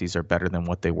policies are better than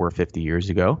what they were 50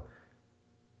 years ago.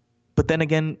 But then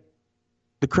again,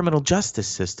 the criminal justice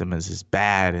system is as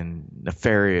bad and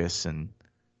nefarious and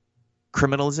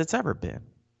criminal as it's ever been.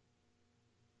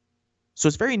 So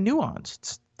it's very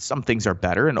nuanced. Some things are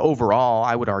better, and overall,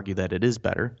 I would argue that it is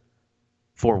better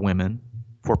for women,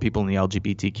 for people in the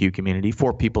LGBTQ community,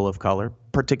 for people of color,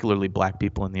 particularly black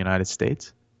people in the United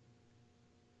States.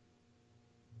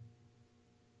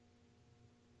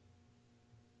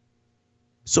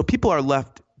 So people are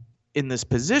left in this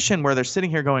position where they're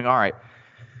sitting here going, all right,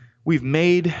 we've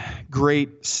made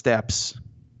great steps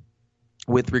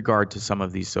with regard to some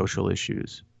of these social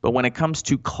issues. But when it comes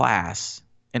to class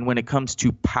and when it comes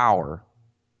to power,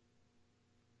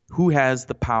 who has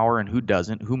the power and who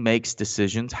doesn't? Who makes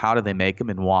decisions? How do they make them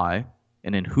and why?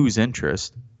 And in whose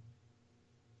interest?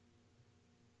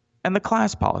 And the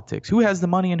class politics. Who has the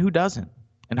money and who doesn't?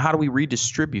 And how do we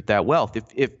redistribute that wealth?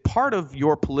 If part of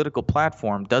your political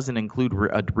platform doesn't include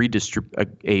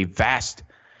a vast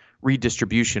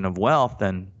redistribution of wealth,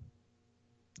 then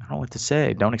I don't know what to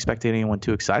say. Don't expect anyone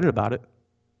too excited about it.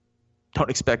 Don't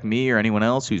expect me or anyone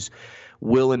else who's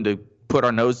willing to put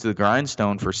our nose to the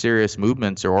grindstone for serious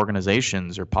movements or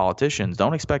organizations or politicians.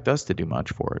 Don't expect us to do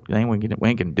much for it. We ain't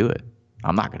going to do it.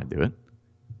 I'm not going to do it.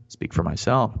 Speak for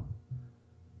myself.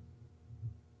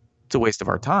 It's a waste of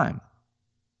our time.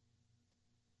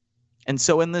 And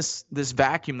so in this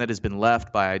vacuum that has been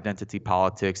left by identity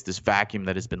politics, this vacuum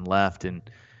that has been left in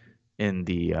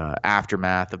the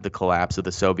aftermath of the collapse of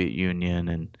the Soviet Union,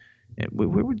 and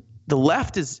the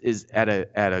left is at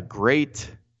a great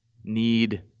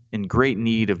need. In great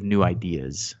need of new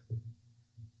ideas.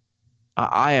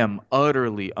 I am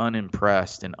utterly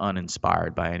unimpressed and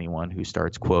uninspired by anyone who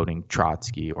starts quoting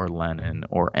Trotsky or Lenin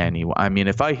or anyone. I mean,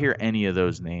 if I hear any of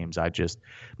those names,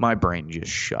 my brain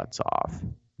just shuts off.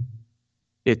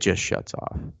 It just shuts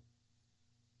off.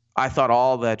 I thought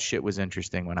all that shit was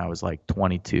interesting when I was like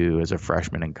 22 as a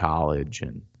freshman in college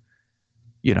and,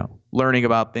 learning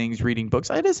about things, reading books.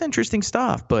 It is interesting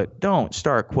stuff, but don't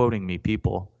start quoting me,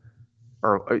 people.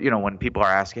 Or, when people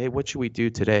are asking, hey, what should we do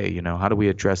today? How do we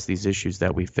address these issues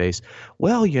that we face?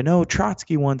 Well,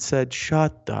 Trotsky once said,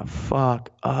 shut the fuck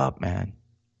up, man.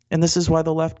 And this is why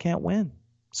the left can't win.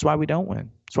 It's why we don't win.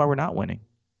 It's why we're not winning.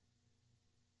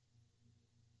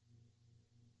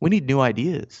 We need new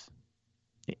ideas,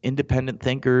 independent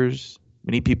thinkers.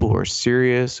 We need people who are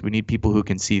serious. We need people who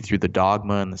can see through the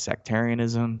dogma and the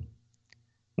sectarianism.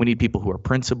 We need people who are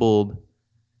principled.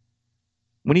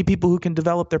 We need people who can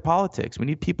develop their politics. We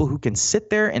need people who can sit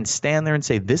there and stand there and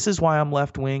say, this is why I'm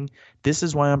left wing. This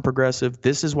is why I'm progressive.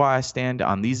 This is why I stand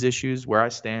on these issues where I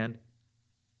stand.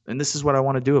 And this is what I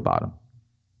want to do about them.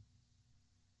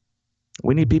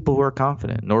 We need people who are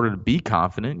confident. In order to be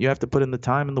confident, you have to put in the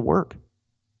time and the work.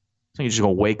 So you're just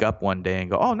going to wake up one day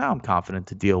and go, oh, now I'm confident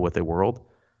to deal with a world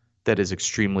that is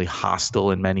extremely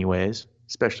hostile in many ways,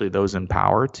 especially those in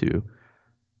power, to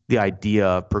the idea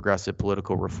of progressive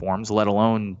political reforms, let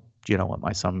alone,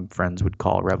 what some friends would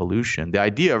call revolution. The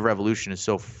idea of revolution is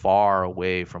so far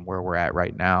away from where we're at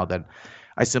right now that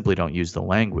I simply don't use the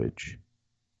language.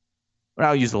 But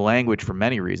I'll use the language for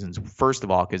many reasons. First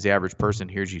of all, because the average person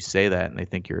hears you say that and they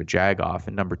think you're a jagoff.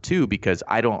 And number two, because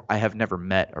I have never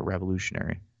met a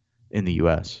revolutionary in the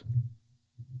U.S.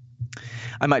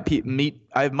 I might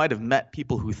have met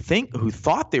people who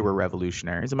thought they were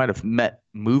revolutionaries. I might have met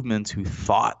movements who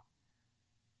thought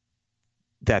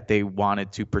that they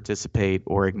wanted to participate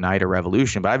or ignite a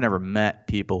revolution, but I've never met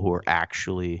people who are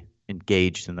actually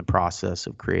engaged in the process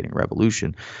of creating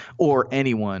revolution, or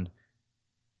anyone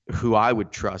who I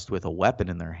would trust with a weapon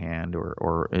in their hand,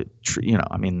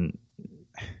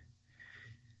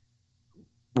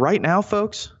 right now,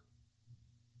 folks,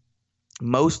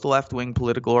 most left-wing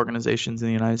political organizations in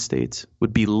the United States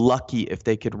would be lucky if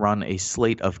they could run a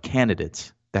slate of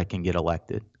candidates that can get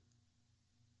elected.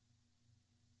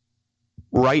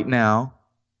 Right now,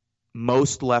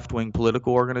 most left-wing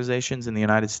political organizations in the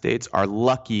United States are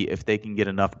lucky if they can get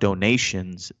enough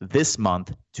donations this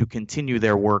month to continue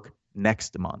their work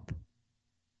next month.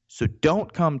 So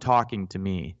don't come talking to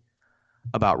me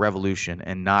about revolution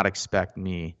and not expect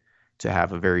me to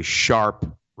have a very sharp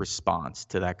response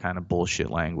to that kind of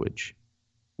bullshit language.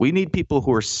 We need people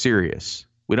who are serious.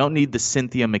 We don't need the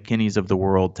Cynthia McKinneys of the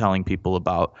world telling people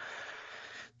about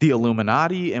the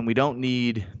Illuminati, and we don't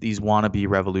need these wannabe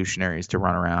revolutionaries to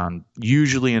run around,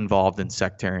 usually involved in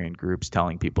sectarian groups,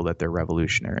 telling people that they're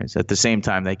revolutionaries. At the same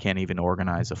time, they can't even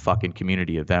organize a fucking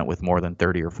community event with more than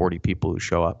 30 or 40 people who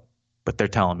show up. But they're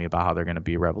telling me about how they're going to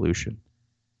be a revolution.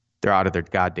 They're out of their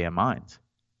goddamn minds.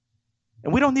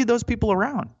 And we don't need those people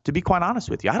around, to be quite honest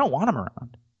with you. I don't want them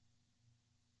around.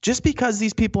 Just because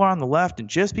these people are on the left and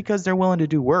just because they're willing to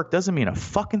do work doesn't mean a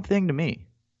fucking thing to me.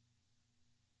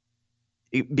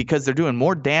 Because they're doing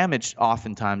more damage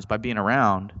oftentimes by being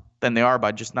around than they are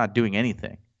by just not doing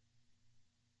anything.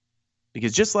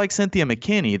 Because just like Cynthia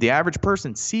McKinney, the average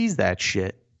person sees that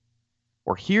shit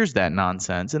or hears that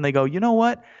nonsense and they go, you know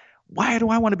what? Why do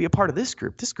I want to be a part of this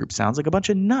group? This group sounds like a bunch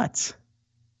of nuts.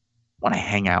 I want to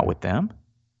hang out with them.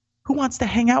 Who wants to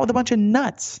hang out with a bunch of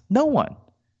nuts? No one.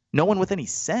 No one with any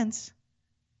sense.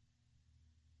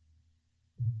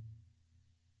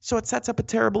 So it sets up a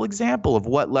terrible example of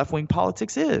what left-wing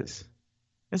politics is.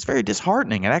 It's very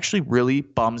disheartening. It actually really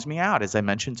bums me out, as I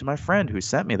mentioned to my friend who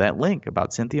sent me that link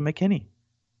about Cynthia McKinney.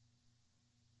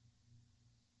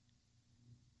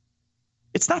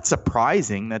 It's not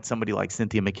surprising that somebody like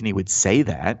Cynthia McKinney would say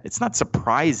that. It's not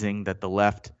surprising that the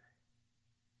left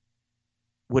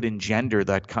would engender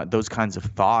those kinds of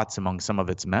thoughts among some of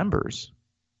its members.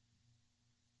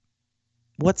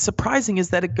 What's surprising is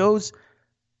that it goes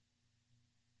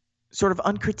sort of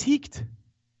uncritiqued.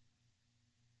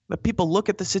 That people look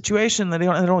at the situation and they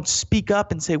don't speak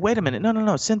up and say, wait a minute,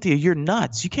 no, Cynthia, you're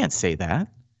nuts. You can't say that.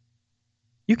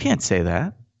 You can't say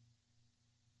that.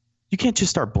 You can't just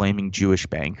start blaming Jewish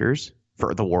bankers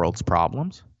for the world's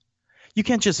problems. You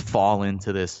can't just fall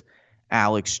into this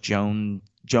Alex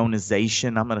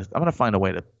Jonasization. I'm gonna find a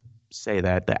way to say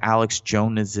that. The Alex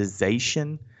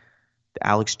Jonasization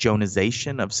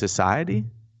of society.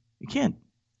 You can't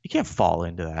fall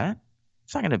into that.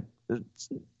 It's not gonna.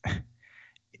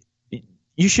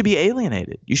 You should be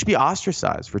alienated. You should be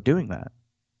ostracized for doing that,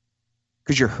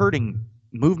 because you're hurting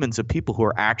movements of people who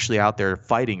are actually out there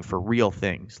fighting for real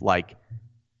things, like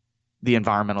the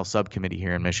environmental subcommittee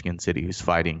here in Michigan City, who's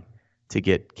fighting to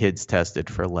get kids tested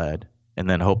for lead, and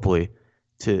then hopefully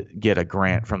to get a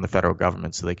grant from the federal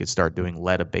government so they could start doing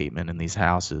lead abatement in these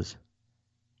houses.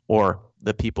 Or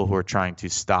the people who are trying to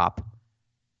stop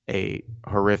a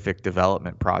horrific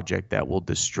development project that will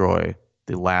destroy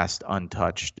the last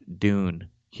untouched dune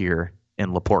here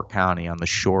in LaPorte County on the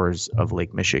shores of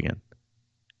Lake Michigan.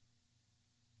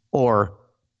 Or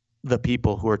the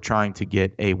people who are trying to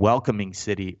get a welcoming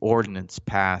city ordinance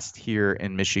passed here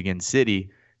in Michigan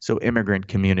City so immigrant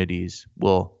communities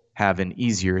will have an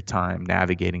easier time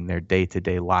navigating their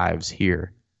day-to-day lives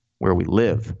here where we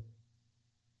live.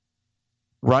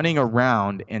 Running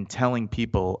around and telling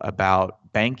people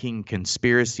about banking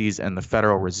conspiracies and the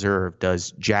Federal Reserve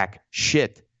does jack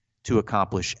shit to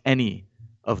accomplish any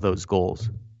of those goals.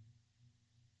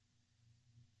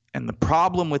 And the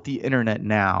problem with the internet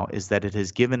now is that it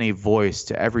has given a voice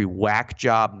to every whack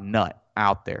job nut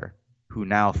out there who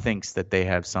now thinks that they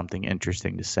have something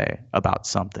interesting to say about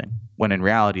something, when in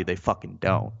reality they fucking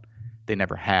don't. They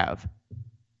never have.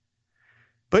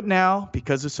 But now,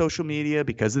 because of social media,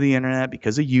 because of the internet,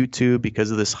 because of YouTube,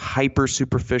 because of this hyper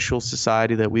superficial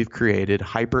society that we've created,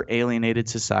 hyper alienated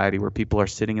society where people are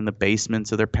sitting in the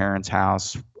basements of their parents'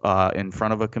 house in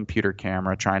front of a computer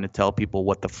camera trying to tell people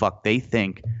what the fuck they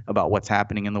think about what's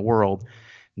happening in the world.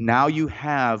 Now you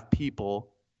have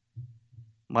people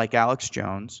like Alex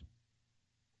Jones,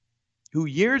 who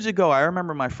years ago, I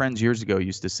remember my friends years ago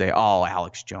used to say, "Oh,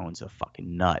 Alex Jones, a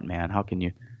fucking nut, man. How can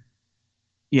you?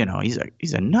 You know, he's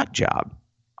a nut job."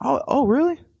 Oh,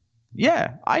 really?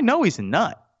 Yeah, I know he's a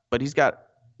nut, but he's got.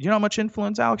 You know how much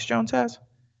influence Alex Jones has?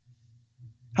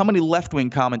 How many left-wing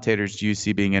commentators do you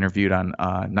see being interviewed on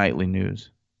nightly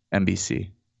news, NBC?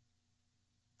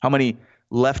 How many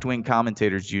left-wing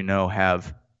commentators do you know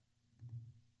have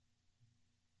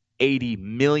 80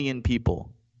 million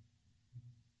people?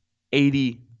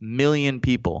 80 million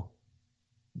people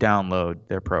download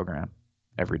their program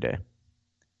every day.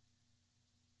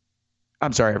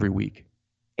 I'm sorry, every week.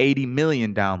 80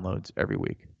 million downloads every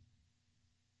week.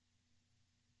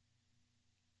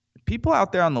 People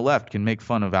out there on the left can make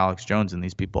fun of Alex Jones and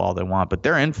these people all they want, but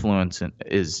their influence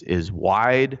is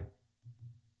wide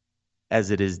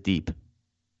as it is deep.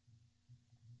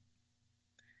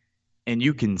 And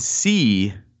you can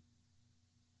see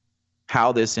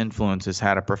how this influence has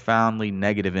had a profoundly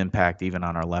negative impact even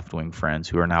on our left-wing friends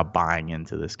who are now buying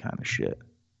into this kind of shit.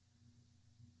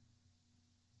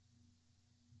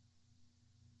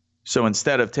 So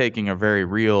instead of taking a very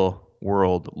real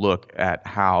world look at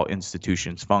how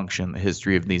institutions function, the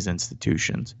history of these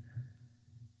institutions,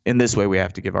 in this way we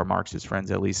have to give our Marxist friends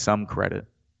at least some credit.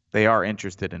 They are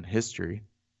interested in history,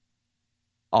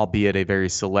 albeit a very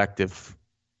selective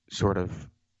sort of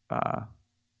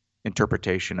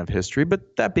interpretation of history.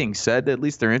 But that being said, at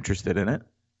least they're interested in it.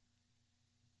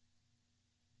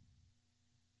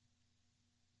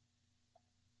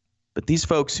 But these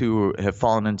folks who have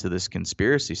fallen into this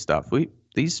conspiracy stuff,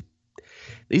 these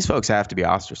folks have to be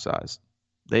ostracized.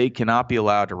 They cannot be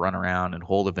allowed to run around and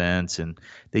hold events, and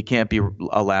they can't be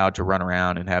allowed to run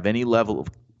around and have any level of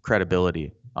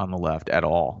credibility on the left at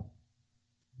all.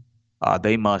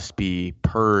 They must be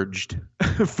purged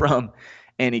from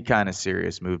any kind of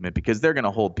serious movement because they're going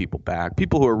to hold people back.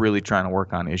 People who are really trying to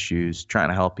work on issues, trying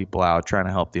to help people out, trying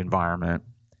to help the environment,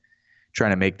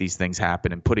 trying to make these things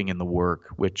happen and putting in the work,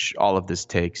 which all of this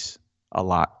takes a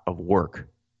lot of work.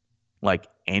 Like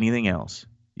anything else,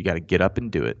 you got to get up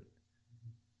and do it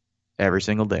every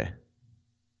single day.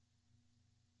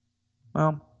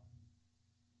 Well,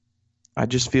 I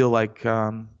just feel like,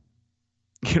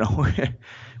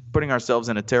 putting ourselves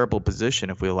in a terrible position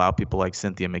if we allow people like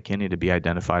Cynthia McKinney to be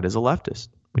identified as a leftist.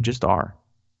 We just are.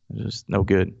 It's just no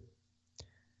good.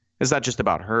 It's not just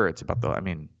about her. It's about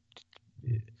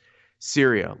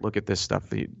Syria, look at this stuff.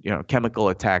 The chemical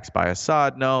attacks by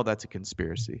Assad. No, that's a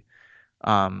conspiracy.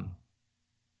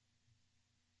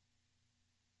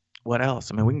 What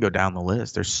else? We can go down the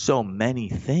list. There's so many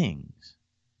things.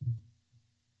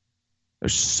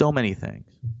 There's so many things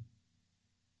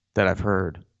that I've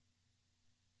heard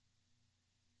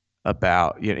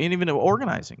about, and even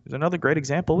organizing. There's another great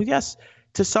example. Yes,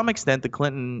 to some extent, the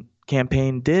Clinton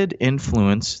campaign did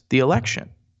influence the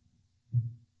election.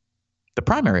 The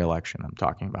primary election I'm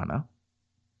talking about now.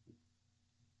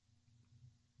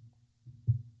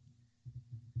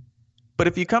 But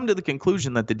if you come to the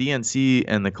conclusion that the DNC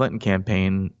and the Clinton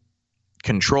campaign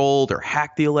controlled or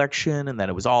hacked the election and that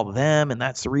it was all them and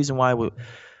that's the reason why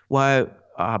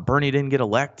Bernie didn't get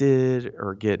elected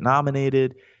or get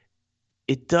nominated,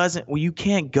 it doesn't. Well, you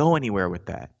can't go anywhere with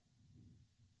that.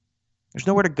 There's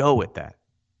nowhere to go with that.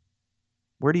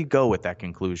 Where do you go with that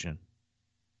conclusion?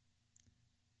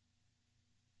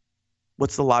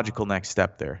 What's the logical next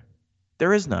step there?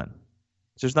 There is none.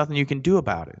 There's nothing you can do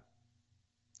about it.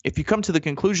 If you come to the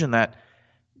conclusion that,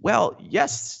 well,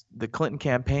 yes, the Clinton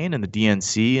campaign and the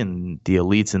DNC and the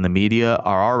elites in the media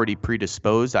are already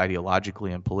predisposed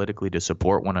ideologically and politically to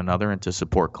support one another and to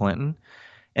support Clinton,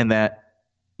 and that,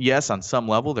 yes, on some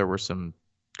level there were some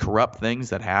corrupt things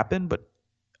that happened, but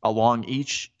along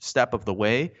each step of the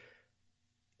way,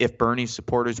 if Bernie's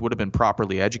supporters would have been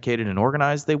properly educated and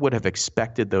organized, they would have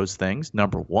expected those things,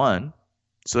 number one.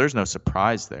 So there's no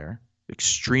surprise there.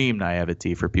 Extreme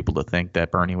naivety for people to think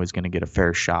that Bernie was going to get a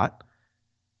fair shot.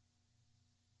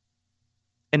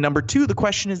 And number two, the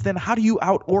question is then, how do you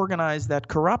out-organize that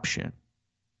corruption?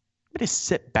 You just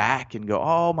sit back and go,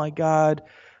 oh my God,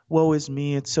 woe is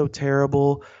me, it's so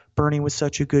terrible. Bernie was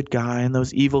such a good guy, and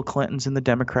those evil Clintons and the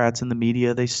Democrats and the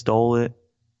media, they stole it.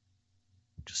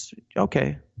 Just,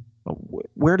 okay.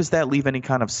 Where does that leave any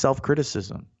kind of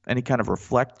self-criticism, any kind of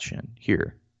reflection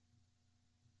here?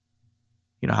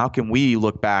 How can we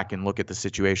look back and look at the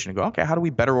situation and go, okay, how do we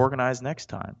better organize next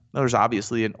time? There's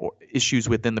obviously issues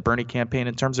within the Bernie campaign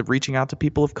in terms of reaching out to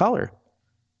people of color.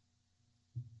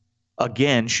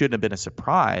 Again, shouldn't have been a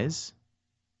surprise,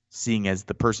 seeing as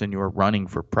the person you were running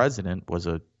for president was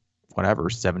a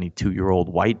 72-year-old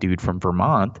white dude from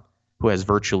Vermont who has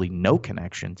virtually no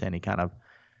connection to any kind of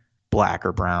black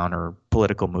or brown or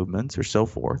political movements or so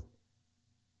forth.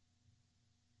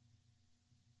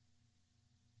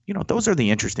 Those are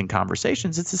the interesting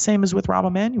conversations. It's the same as with Rahm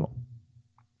Emanuel.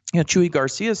 Chuy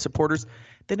Garcia's supporters,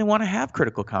 they didn't want to have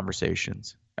critical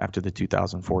conversations after the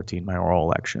 2014 mayoral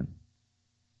election.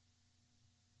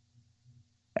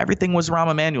 Everything was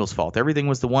Rahm Emanuel's fault. Everything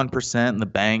was the 1% and the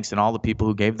banks and all the people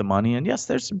who gave the money. And yes,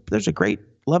 there's a great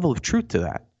level of truth to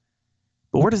that.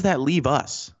 But where does that leave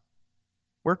us?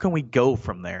 Where can we go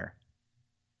from there?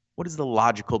 What is the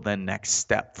logical then next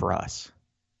step for us?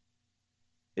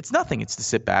 It's nothing. It's to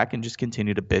sit back and just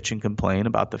continue to bitch and complain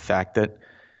about the fact that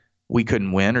we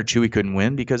couldn't win or Chewy couldn't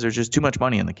win because there's just too much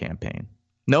money in the campaign.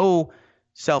 No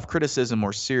self-criticism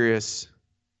or serious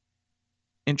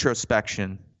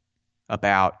introspection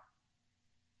about,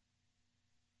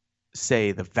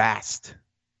 say, the vast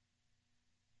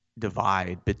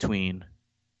divide between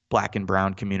black and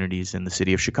brown communities in the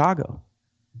city of Chicago,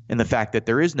 and the fact that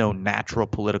there is no natural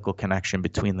political connection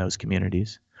between those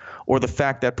communities, or the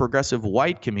fact that progressive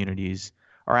white communities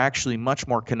are actually much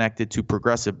more connected to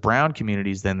progressive brown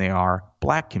communities than they are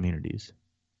black communities.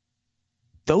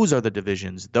 Those are the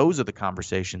divisions. Those are the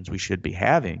conversations we should be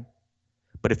having.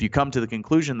 But if you come to the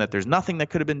conclusion that there's nothing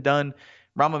that could have been done,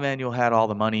 Rahm Emanuel had all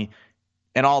the money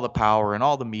and all the power and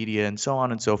all the media and so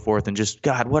on and so forth, and just,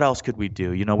 God, what else could we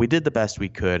do? We did the best we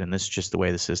could, and this is just the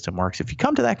way the system works. If you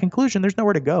come to that conclusion, there's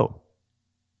nowhere to go.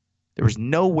 There was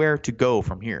nowhere to go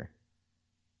from here.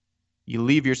 You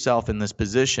leave yourself in this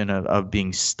position of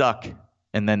being stuck,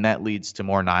 and then that leads to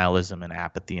more nihilism and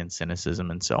apathy and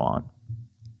cynicism and so on.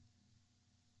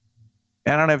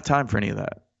 And I don't have time for any of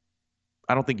that.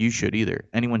 I don't think you should either.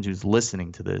 Anyone who's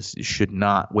listening to this should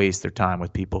not waste their time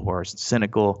with people who are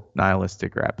cynical,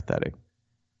 nihilistic, or apathetic.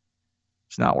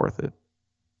 It's not worth it.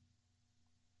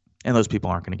 And those people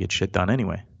aren't going to get shit done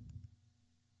anyway.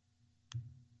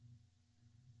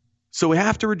 So we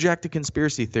have to reject the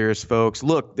conspiracy theorists, folks.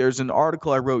 Look, there's an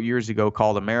article I wrote years ago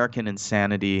called American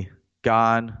Insanity,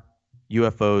 God,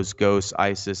 UFOs, Ghosts,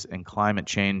 ISIS, and Climate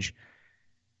Change.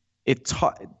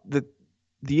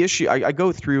 The issue, I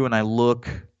go through and I look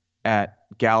at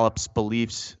Gallup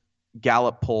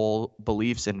poll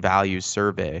beliefs and values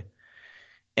survey,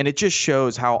 and it just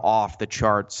shows how off the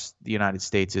charts the United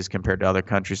States is compared to other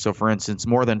countries. So, for instance,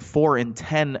 more than 4 in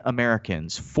 10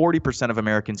 Americans, 40% of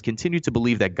Americans, continue to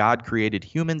believe that God created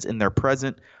humans in their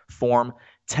present form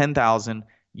 10,000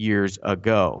 years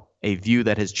ago, a view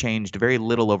that has changed very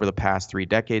little over the past 3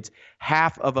 decades.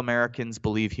 Half of Americans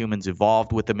believe humans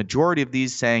evolved, with the majority of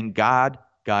these saying God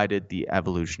guided the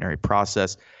evolutionary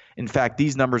process. In fact,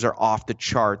 these numbers are off the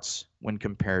charts when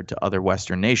compared to other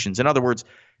Western nations. In other words,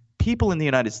 people in the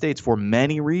United States, for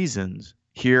many reasons,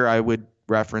 here I would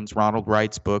reference Ronald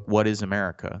Wright's book, What is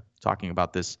America?, talking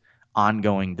about this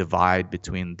ongoing divide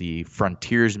between the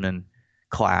frontiersman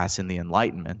class and the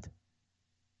Enlightenment,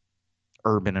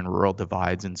 urban and rural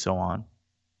divides and so on.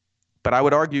 But I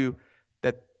would argue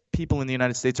that people in the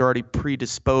United States are already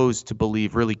predisposed to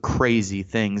believe really crazy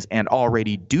things, and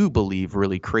already do believe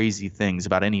really crazy things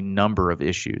about any number of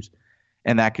issues.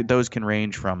 And those can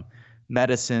range from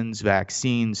medicines,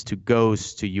 vaccines, to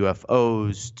ghosts, to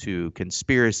UFOs, to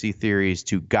conspiracy theories,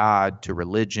 to God, to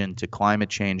religion, to climate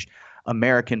change.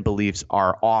 American beliefs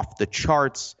are off the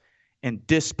charts and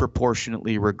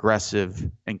disproportionately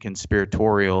regressive and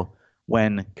conspiratorial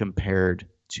when compared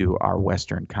to our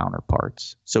Western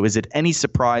counterparts. So is it any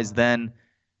surprise then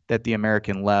that the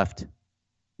American left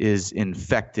is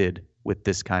infected with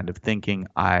this kind of thinking?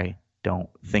 I don't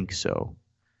think so.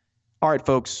 All right,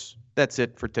 folks, that's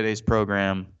it for today's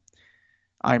program.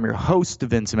 I'm your host,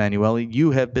 Vince Emanuele.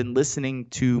 You have been listening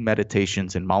to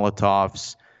Meditations and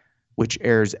Molotovs, which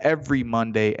airs every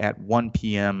Monday at 1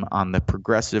 p.m. on the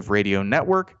Progressive Radio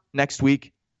Network. Next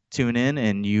week, tune in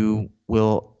and you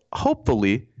will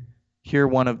hopefully hear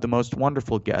one of the most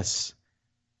wonderful guests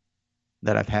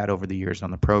that I've had over the years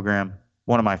on the program.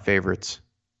 One of my favorites.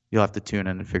 You'll have to tune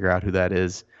in and figure out who that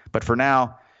is. But for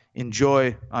now,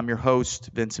 enjoy. I'm your host,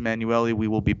 Vince Emanuele. We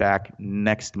will be back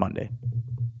next Monday.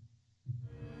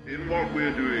 In what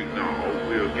we're doing now,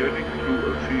 we are getting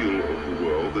into a field of the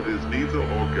world that is neither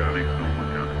organic nor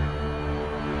mechanical.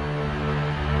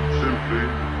 Simply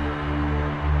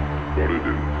what it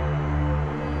is.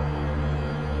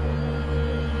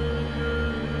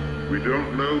 We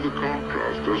don't know the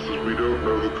contrast, just as we don't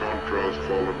know the contrast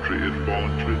voluntary,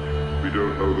 involuntary. We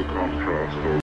don't know the contrast of